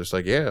we were all just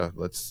like, yeah,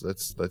 let's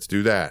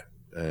do that,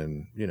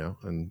 and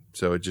and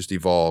so it just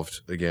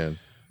evolved again.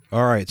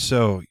 All right,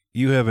 so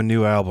you have a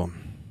new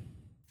album.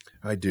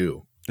 I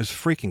do. It's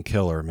freaking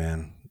killer,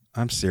 man.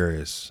 I'm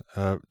serious.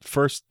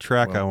 First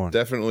track I want.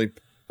 Definitely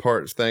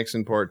thanks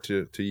in part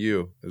to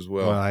you as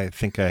well. Well, I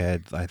think I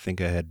had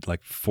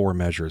like 4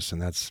 measures,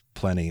 and that's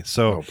plenty.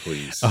 So, oh,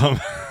 please.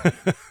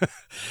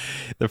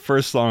 The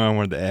first song I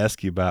wanted to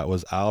ask you about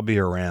was "I'll Be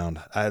Around."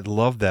 I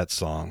love that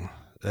song.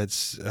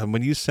 It's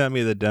when you sent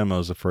me the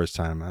demos the first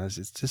time,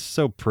 it's just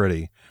so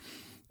pretty.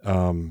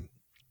 And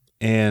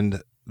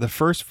the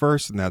first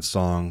verse in that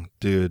song,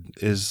 dude,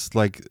 is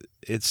like,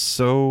 it's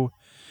so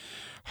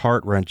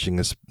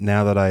heart-wrenching.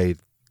 Now that I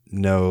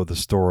know the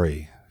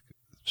stories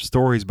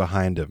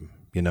behind him,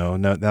 now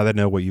that I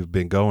know what you've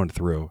been going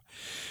through.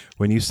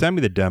 When you sent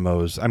me the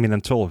demos,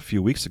 until a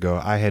few weeks ago,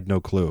 I had no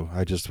clue.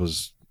 I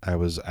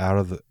was out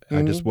of the,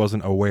 I just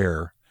wasn't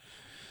aware.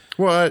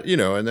 Well,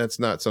 and that's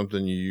not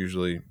something you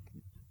usually,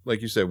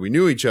 like you said, we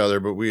knew each other,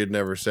 but we had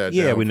never sat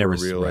down for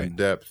real in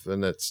depth.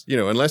 And that's,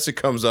 unless it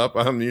comes up,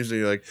 I'm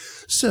usually like,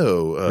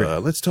 so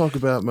let's talk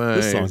about my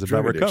this song's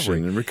about recovery.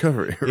 And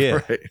recovery. Yeah,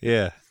 right.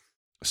 Yeah.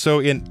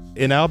 So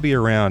in I'll Be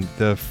Around,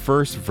 the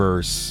first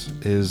verse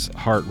is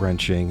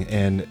heart-wrenching,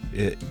 and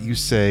you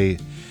say,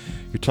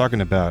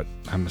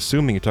 I'm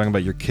assuming you're talking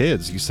about your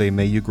kids. You say,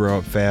 may you grow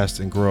up fast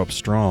and grow up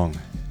strong.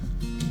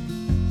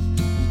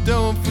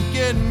 Don't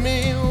forget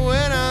me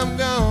when I'm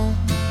gone.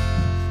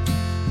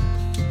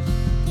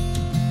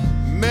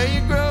 May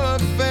you grow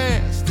up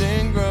fast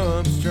and grow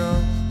up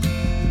strong.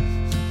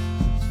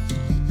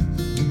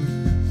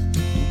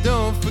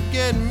 Don't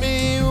forget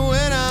me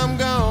when I'm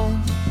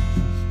gone.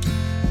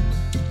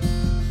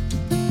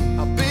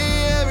 I'll be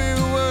every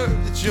word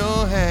that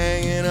you're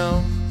hanging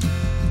on.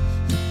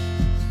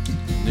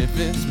 And if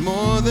it's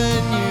more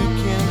than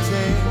you can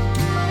take,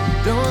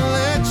 don't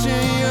let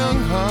your young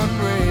heart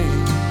break.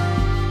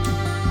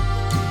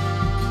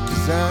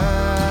 'Cause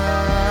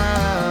I'll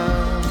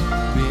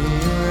be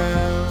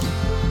around.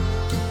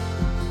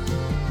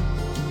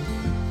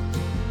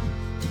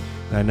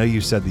 I know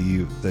you said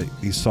that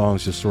these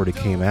songs just sort of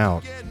came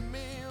out.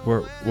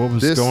 What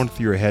was going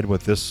through your head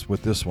with this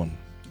one?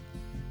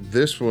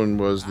 This one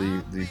was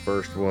the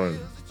first one.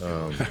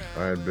 I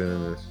had been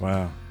in this.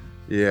 Wow.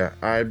 Yeah,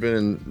 I had been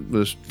in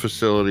this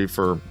facility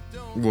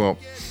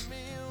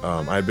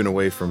I'd been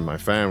away from my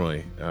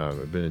family.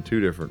 I've been in 2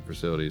 different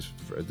facilities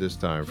at this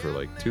time for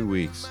like 2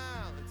 weeks.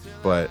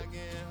 But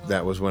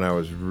that was when I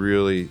was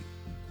really,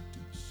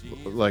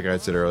 like I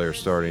said earlier,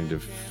 starting to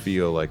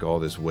feel like all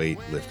this weight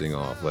lifting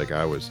off. Like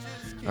I was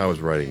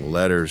writing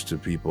letters to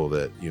people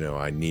that,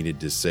 I needed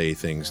to say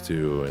things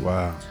to. And,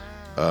 wow.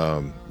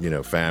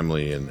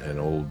 Family and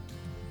old,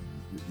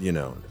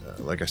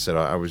 like I said,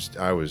 I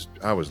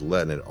was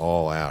letting it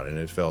all out, and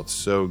it felt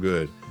so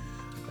good.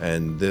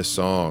 And this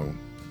song,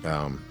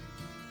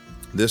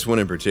 this one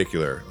in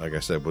particular, like I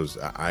said, was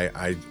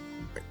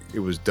it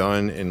was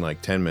done in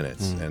like 10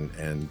 minutes,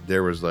 and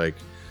there was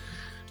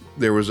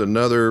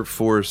another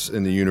force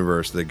in the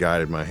universe that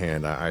guided my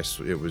hand.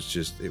 It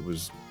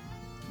was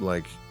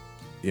like,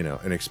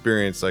 an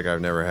experience like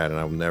I've never had, and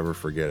I'll never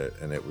forget it.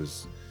 And it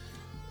was,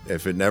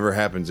 if it never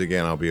happens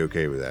again, I'll be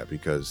okay with that,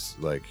 because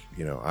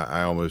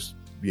I almost,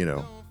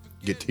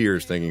 get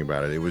tears thinking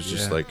about it. It was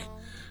just like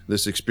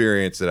this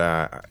experience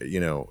that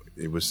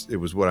it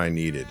was what I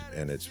needed.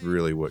 And it's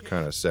really what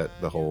kind of set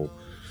the whole,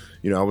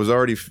 I was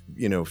already,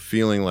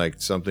 feeling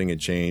like something had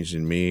changed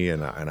in me,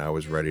 and I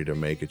was ready to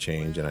make a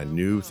change, and I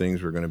knew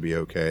things were going to be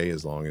okay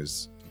as long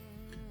as,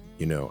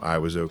 I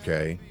was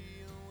okay.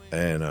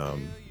 And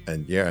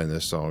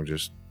this song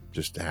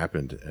just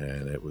happened,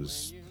 and it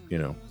was,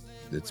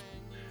 it's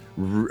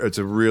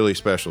a really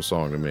special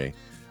song to me.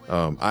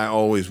 I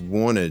always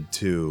wanted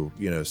to,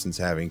 since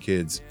having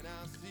kids,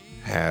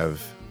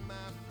 have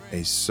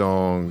a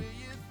song,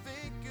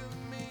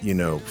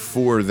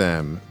 for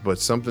them, but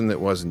something that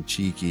wasn't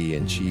cheeky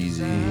and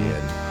cheesy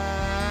and,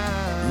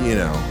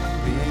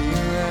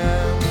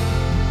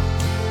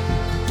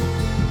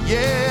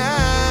 Yeah,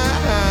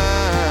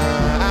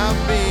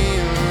 I'll be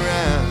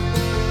around.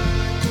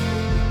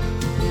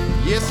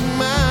 Yes,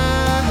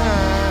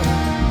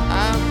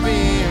 I'll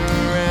be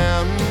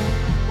around.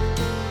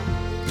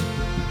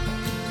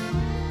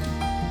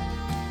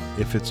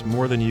 If it's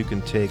more than you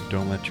can take,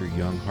 don't let your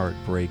young heart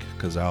break,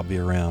 'cause I'll be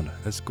around.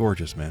 That's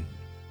gorgeous, man.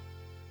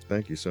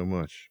 Thank you so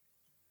much.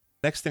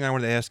 Next thing I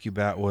wanted to ask you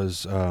about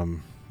was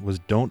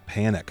Don't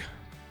Panic.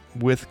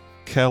 With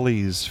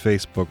Kelly's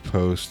Facebook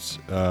posts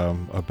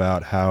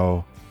about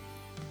how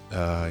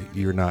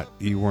you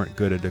weren't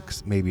good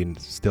at maybe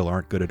still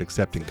aren't good at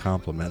accepting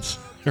compliments,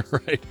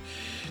 right?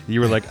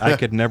 You were like, I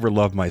could never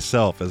love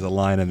myself, as a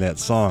line in that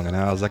song, and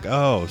I was like,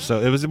 oh, so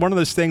it was one of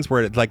those things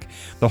where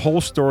the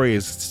whole story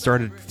is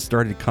started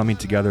coming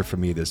together for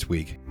me this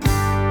week. You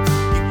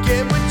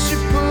get what you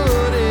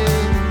put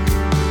in.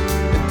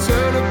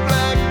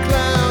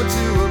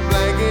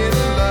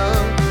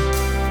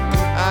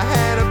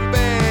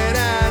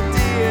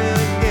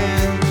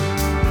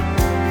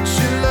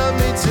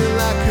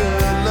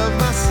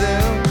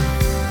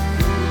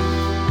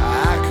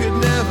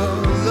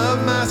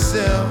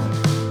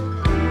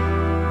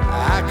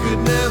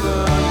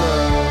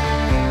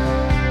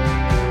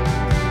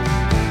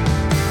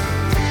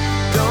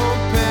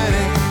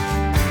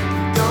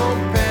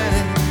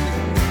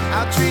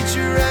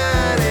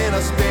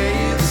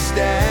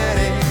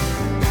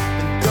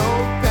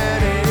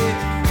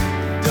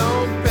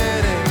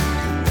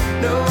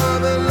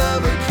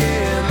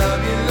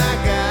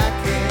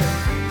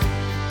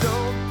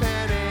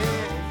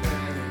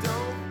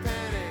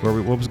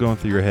 going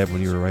through your head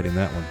when you were writing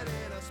that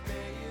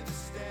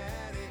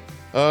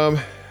one?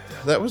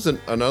 That was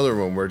another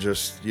one where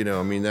just, you know,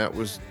 I mean, that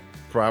was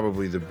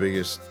probably the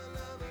biggest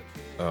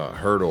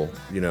hurdle,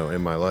 you know,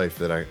 in my life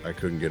that I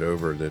couldn't get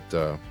over,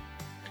 that,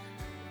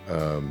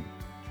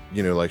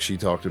 you know, like she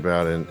talked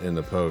about in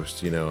the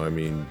post, you know, I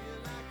mean,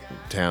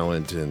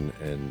 talent and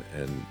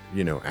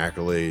you know,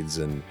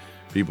 accolades and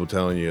people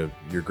telling you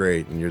you're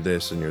great and you're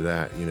this and you're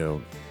that, you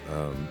know,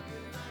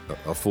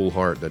 a full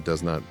heart that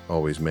does not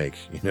always make,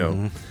 you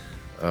know.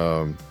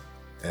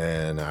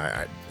 And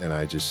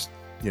I just,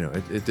 you know,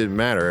 it didn't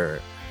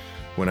matter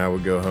when I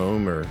would go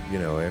home or, you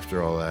know,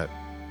 after all that,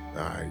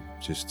 I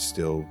just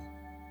still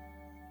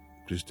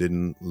just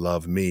didn't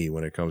love me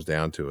when it comes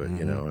down to it,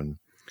 you know, and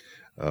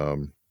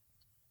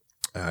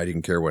I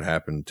didn't care what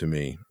happened to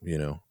me, you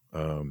know.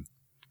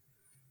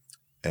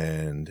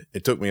 And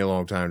it took me a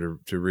long time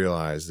to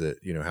realize that,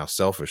 you know, how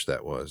selfish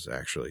that was,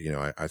 actually. You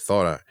know, I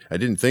thought I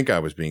didn't think I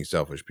was being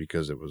selfish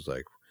because it was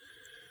like,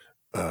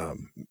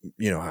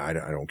 you know, I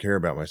don't care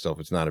about myself.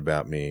 It's not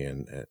about me.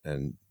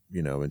 And,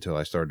 you know, until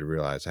I started to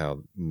realize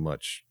how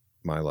much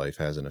my life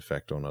has an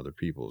effect on other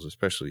people's,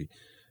 especially,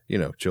 you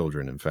know,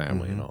 children and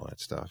family and all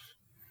that stuff.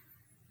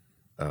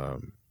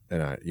 And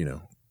I, you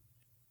know,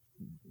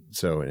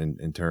 so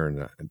in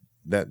turn,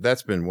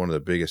 that's been one of the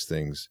biggest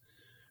things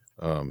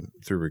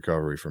through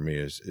recovery for me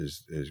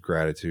is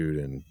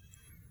gratitude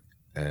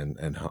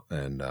and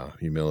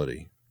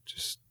humility.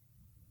 Just,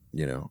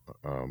 you know,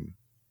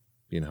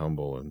 being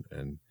humble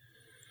and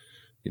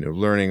you know,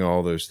 learning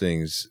all those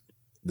things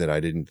that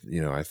I didn't,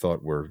 you know, I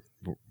thought were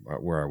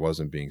where I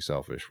wasn't being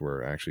selfish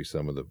were actually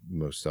some of the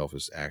most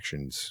selfish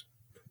actions,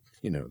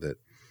 you know,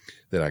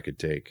 that I could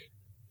take.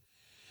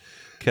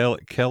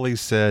 Kelly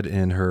said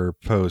in her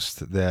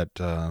post that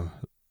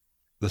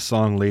the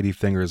song Lady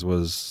Fingers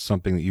was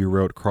something that you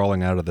wrote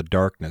crawling out of the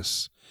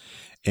darkness.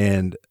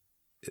 And,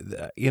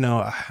 you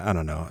know, I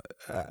don't know.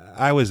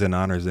 I was in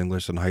honors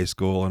English in high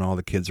school, and all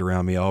the kids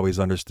around me always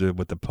understood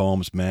what the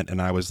poems meant.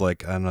 And I was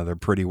like, I don't know, they're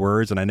pretty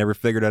words, and I never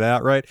figured it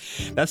out right.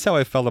 That's how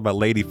I felt about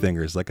Lady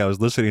Fingers. Like, I was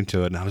listening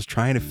to it, and I was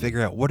trying to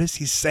figure out, what is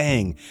he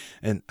saying?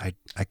 And I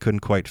couldn't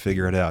quite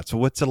figure it out. So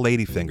what's a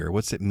lady finger?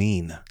 What's it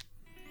mean?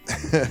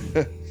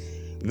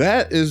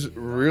 That is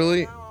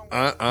really,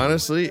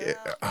 honestly,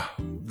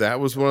 that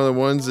was one of the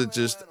ones that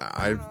just,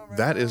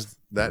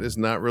 that is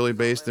not really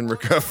based in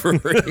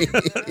recovery.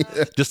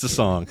 Just a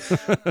song.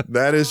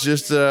 That is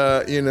just,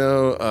 you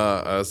know,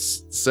 a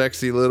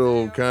sexy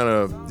little kind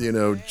of, you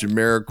know,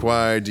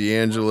 Jamiroquai,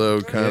 D'Angelo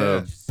kind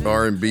of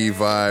R&B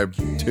vibe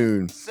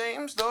tune.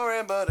 Same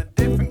story, but a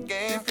different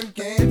game,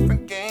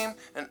 different game.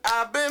 And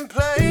I've been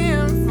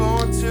playing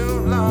for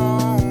too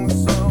long.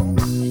 So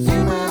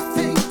you might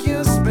think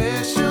you're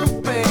special,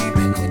 baby.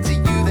 To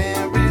you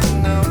there is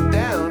no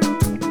doubt.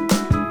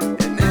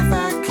 And if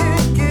I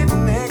can't get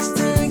next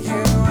to you,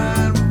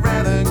 I'd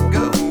rather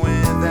go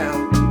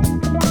without.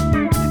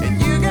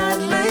 And you got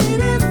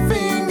lady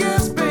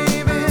fingers,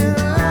 baby,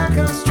 like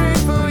I'm straight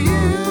for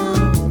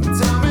you.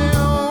 Tell me,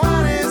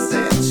 what is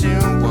it you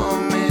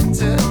want me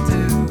to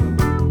do?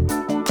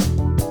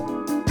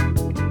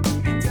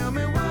 Tell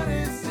me, what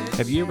is it?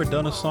 Have you ever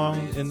done a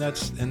song in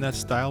that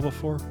style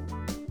before?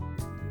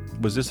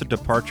 Was this a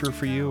departure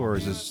for you, or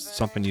is this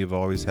something you've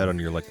always had on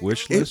your like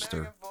wish list?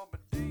 Or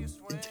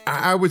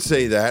I would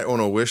say that on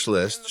a wish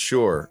list,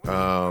 sure.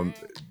 In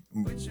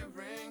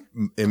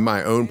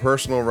my own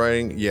personal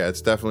writing, yeah,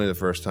 it's definitely the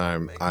first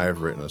time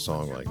I've written a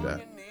song like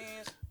that.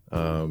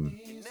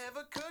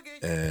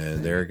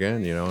 And there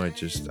again, you know,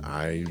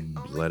 I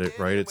let it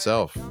write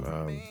itself.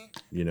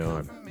 You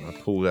know, I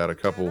pulled out a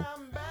couple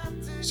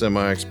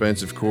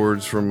semi-expensive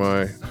chords from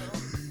my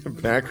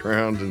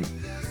background, and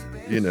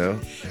you know,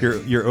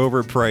 you're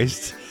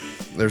overpriced.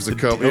 there's a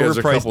couple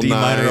overpriced D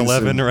minor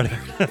 11 and, or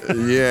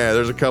whatever. yeah,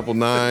 there's a couple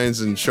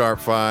nines and sharp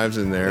fives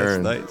in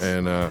there. That's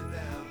and, nice.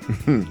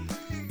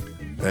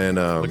 And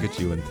look at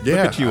you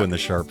in the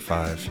sharp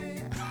 5.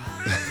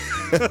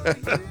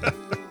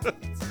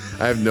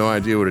 I have no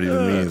idea what it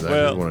even means. I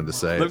Well, just wanted to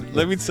say it.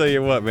 Let me tell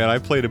you what, man. I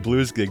played a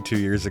blues gig 2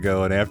 years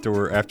ago, and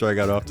after I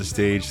got off the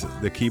stage,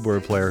 the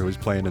keyboard player who was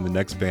playing in the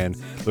next band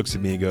looks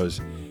at me and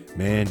goes,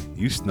 "Man,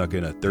 you snuck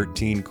in a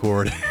 13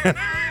 chord."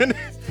 And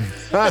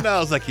I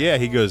was like, "Yeah."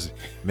 He goes,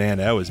 "Man,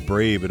 that was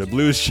brave at a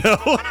blues show."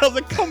 And I was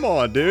like, "Come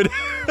on, dude."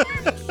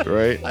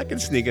 Right? I can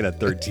sneak in a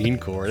 13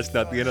 chord. It's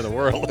not the end of the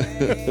world.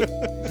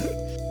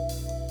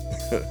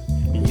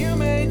 You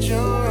made your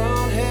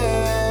own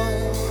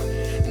hell,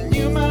 and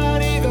you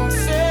might even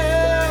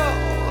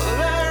sell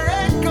that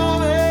wreck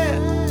of it,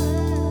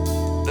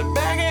 the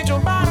baggage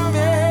on bottom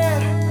head.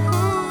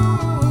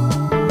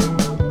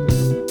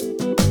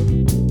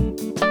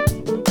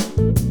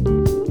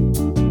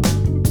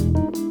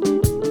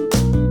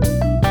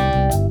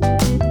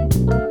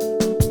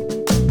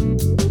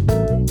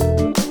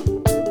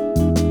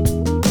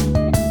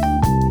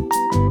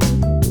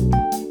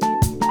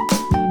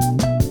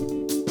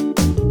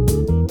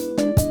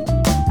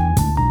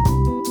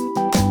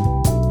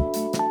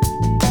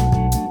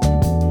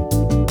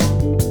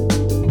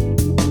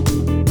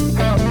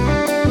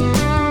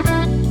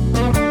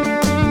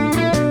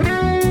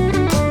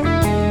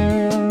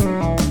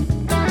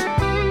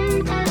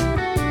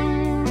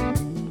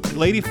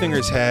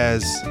 Ladyfingers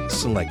has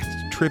some like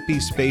trippy,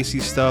 spacey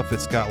stuff.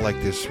 It's got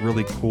like this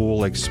really cool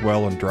like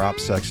swell and drop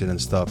section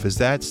and stuff. Is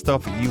that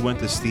stuff that you went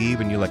to Steve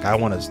and you're like, I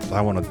want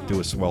to do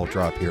a swell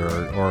drop here,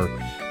 or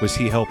was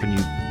he helping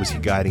you? Was he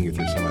guiding you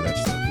through some of that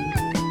stuff?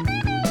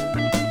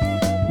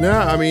 No,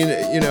 I mean,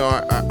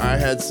 I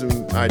had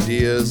some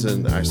ideas,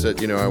 and I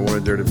said, I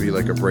wanted there to be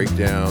like a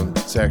breakdown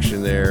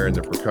section there, and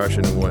the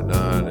percussion and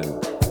whatnot, and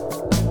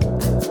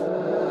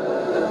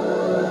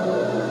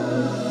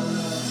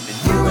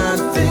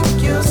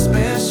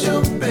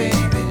Special, baby.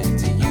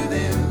 To you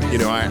there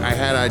I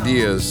had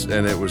ideas,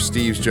 and it was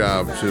Steve's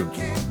job to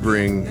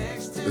bring,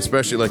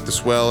 especially like the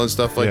swell and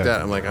stuff like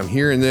that. I'm like, I'm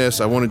hearing this,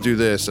 I want to do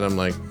this, and I'm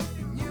like,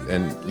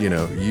 and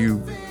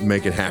you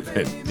make it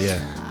happen.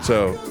 Yeah.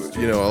 So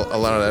a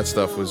lot of that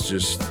stuff was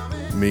just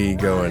me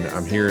going,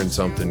 I'm hearing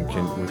something.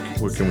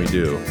 What can we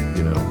do?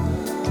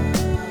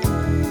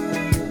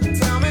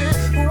 Tell me,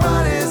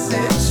 what is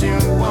it you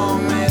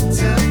want me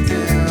to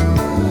do?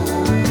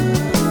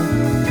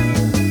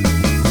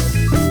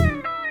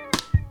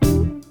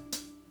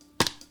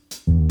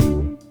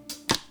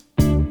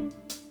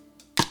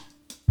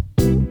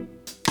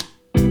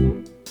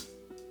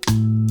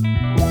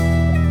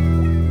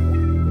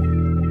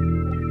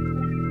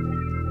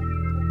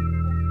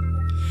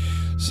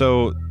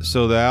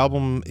 So the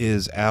album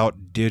is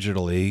out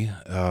digitally,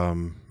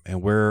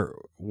 and where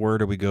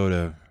do we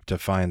go to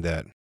find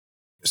that?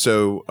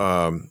 So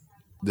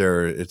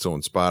it's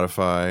on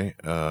Spotify,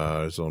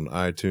 it's on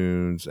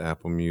iTunes,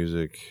 Apple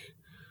Music,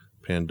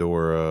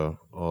 Pandora,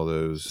 all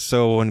those.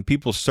 So when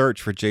people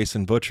search for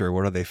Jason Butcher,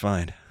 what do they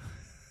find?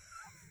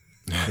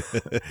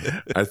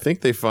 I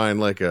think they find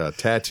like a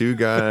tattoo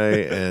guy,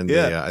 and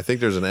I think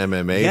there's an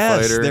MMA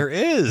yes, fighter. There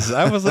is.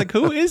 I was like,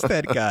 who is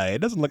that guy? It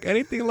doesn't look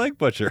anything like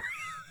Butcher.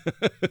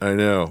 I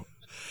know.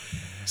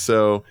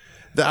 So,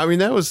 that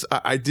was,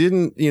 I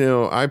didn't,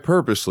 I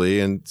purposely,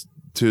 and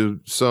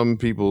to some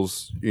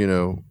people's,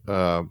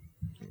 I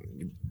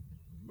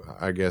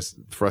guess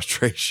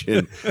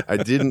frustration, I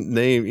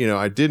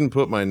didn't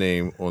put my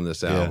name on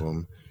this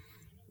album.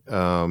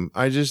 I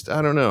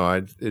don't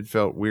know. It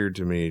felt weird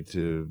to me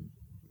to,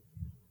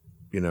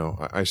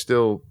 I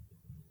still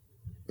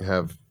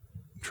have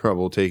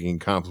trouble taking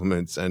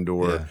compliments and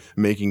or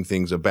making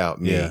things about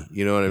me.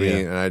 You know what I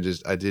mean? And I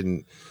just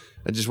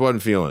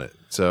wasn't feeling it.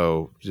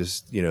 So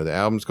just, the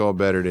album's called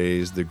Better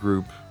Days. The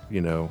group,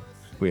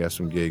 we have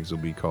some gigs will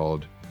be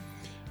called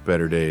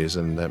Better Days,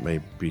 and that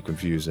may be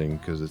confusing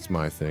because it's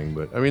my thing.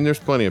 But I mean, there's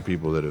plenty of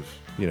people that have,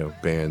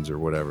 bands or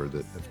whatever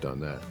that have done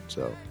that.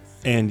 So.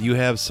 And you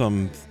have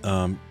some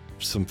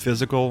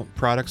physical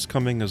products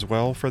coming as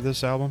well for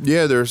this album?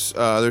 Yeah, there's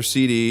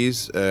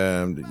CDs.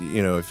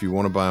 If you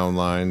want to buy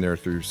online, they're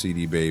through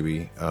CD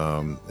Baby.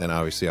 And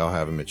obviously I'll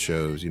have them at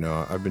shows.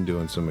 I've been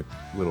doing some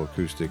little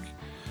acoustic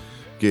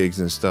gigs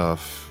and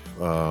stuff.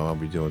 I'll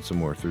be doing some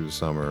more through the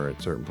summer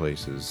at certain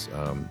places.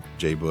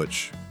 J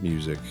Butch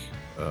Music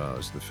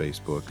is the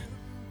Facebook.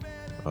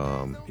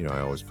 I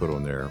always put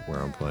on there where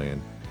I'm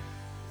playing.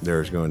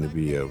 There's going to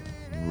be a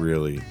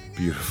really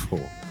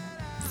beautiful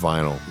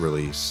vinyl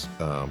release.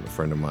 A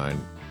friend of mine,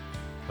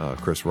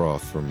 Chris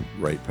Roth from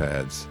Right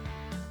Pads,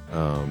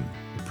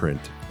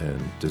 print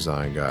and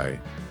design guy,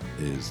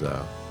 is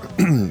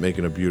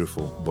making a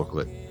beautiful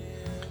booklet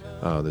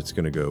that's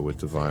going to go with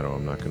the vinyl.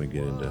 I'm not going to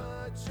get into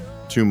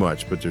too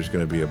much, but there's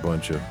going to be a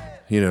bunch of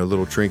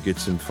little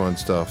trinkets and fun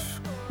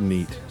stuff,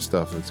 neat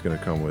stuff that's going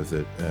to come with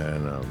it,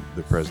 and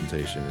the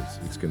presentation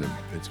it's going to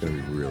be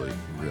really,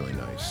 really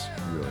nice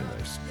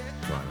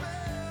vinyl.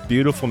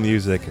 Beautiful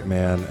music,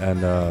 man,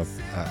 and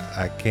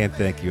I can't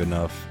thank you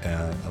enough.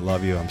 And I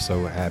love you. I'm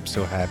so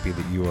happy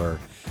that you are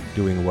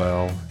doing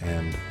well,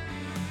 and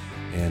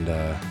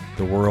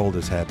the world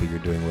is happy you're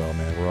doing well,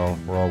 man.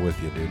 We're all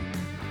with you, dude.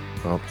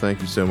 Well,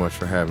 thank you so much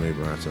for having me,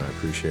 Bronson. I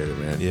appreciate it,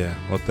 man. Yeah.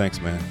 Well, thanks,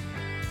 man.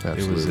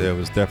 Absolutely. It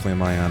was definitely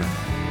my honor.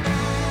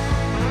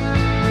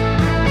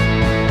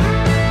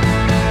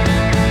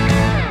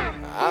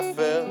 I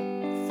fell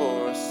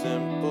for a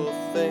simple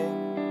thing.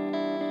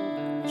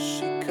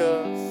 She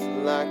cussed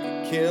like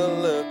a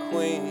killer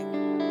queen.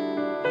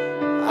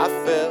 I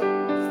fell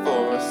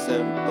for a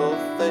simple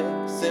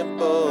thing,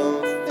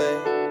 simple thing.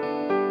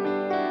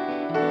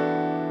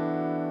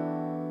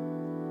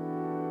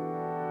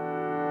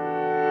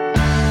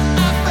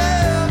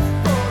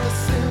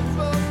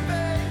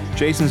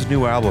 Jason's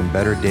new album,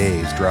 Better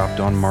Days, dropped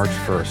on March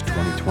 1st,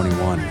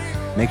 2021.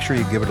 Make sure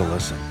you give it a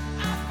listen.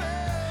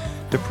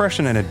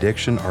 Depression and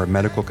addiction are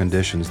medical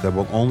conditions that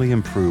will only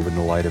improve in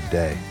the light of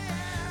day.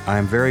 I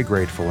am very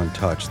grateful and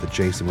touched that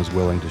Jason was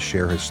willing to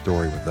share his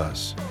story with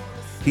us.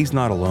 He's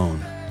not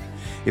alone.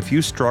 If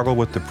you struggle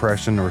with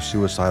depression or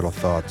suicidal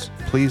thoughts,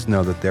 please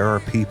know that there are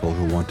people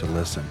who want to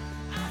listen.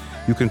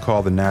 You can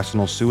call the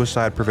National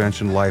Suicide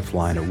Prevention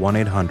Lifeline at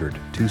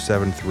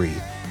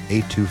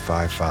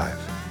 1-800-273-8255.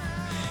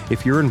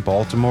 If you're in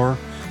Baltimore,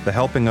 the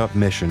Helping Up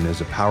Mission is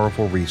a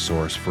powerful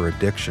resource for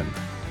addiction.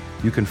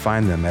 You can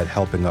find them at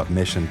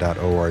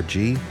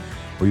helpingupmission.org,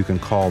 or you can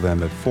call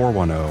them at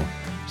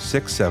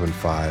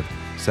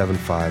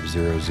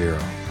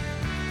 410-675-7500.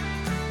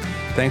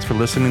 Thanks for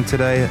listening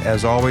today.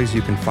 As always,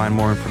 you can find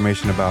more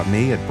information about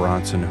me at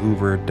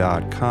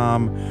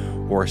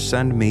bronsonhoover.com or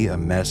send me a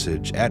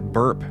message at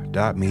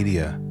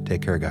burp.media.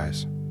 Take care,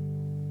 guys.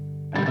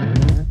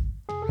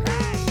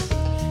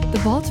 The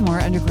Baltimore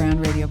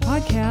Underground Radio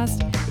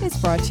Podcast is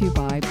brought to you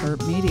by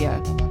Burp Media.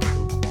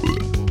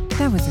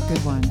 That was a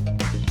good one.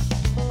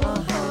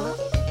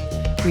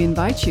 We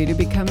invite you to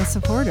become a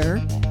supporter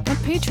at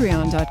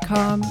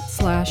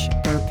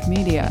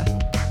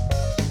patreon.com/burpmedia.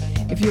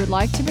 If you would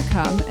like to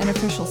become an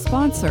official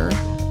sponsor,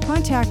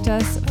 contact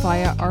us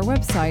via our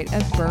website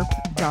at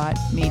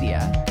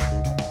burp.media.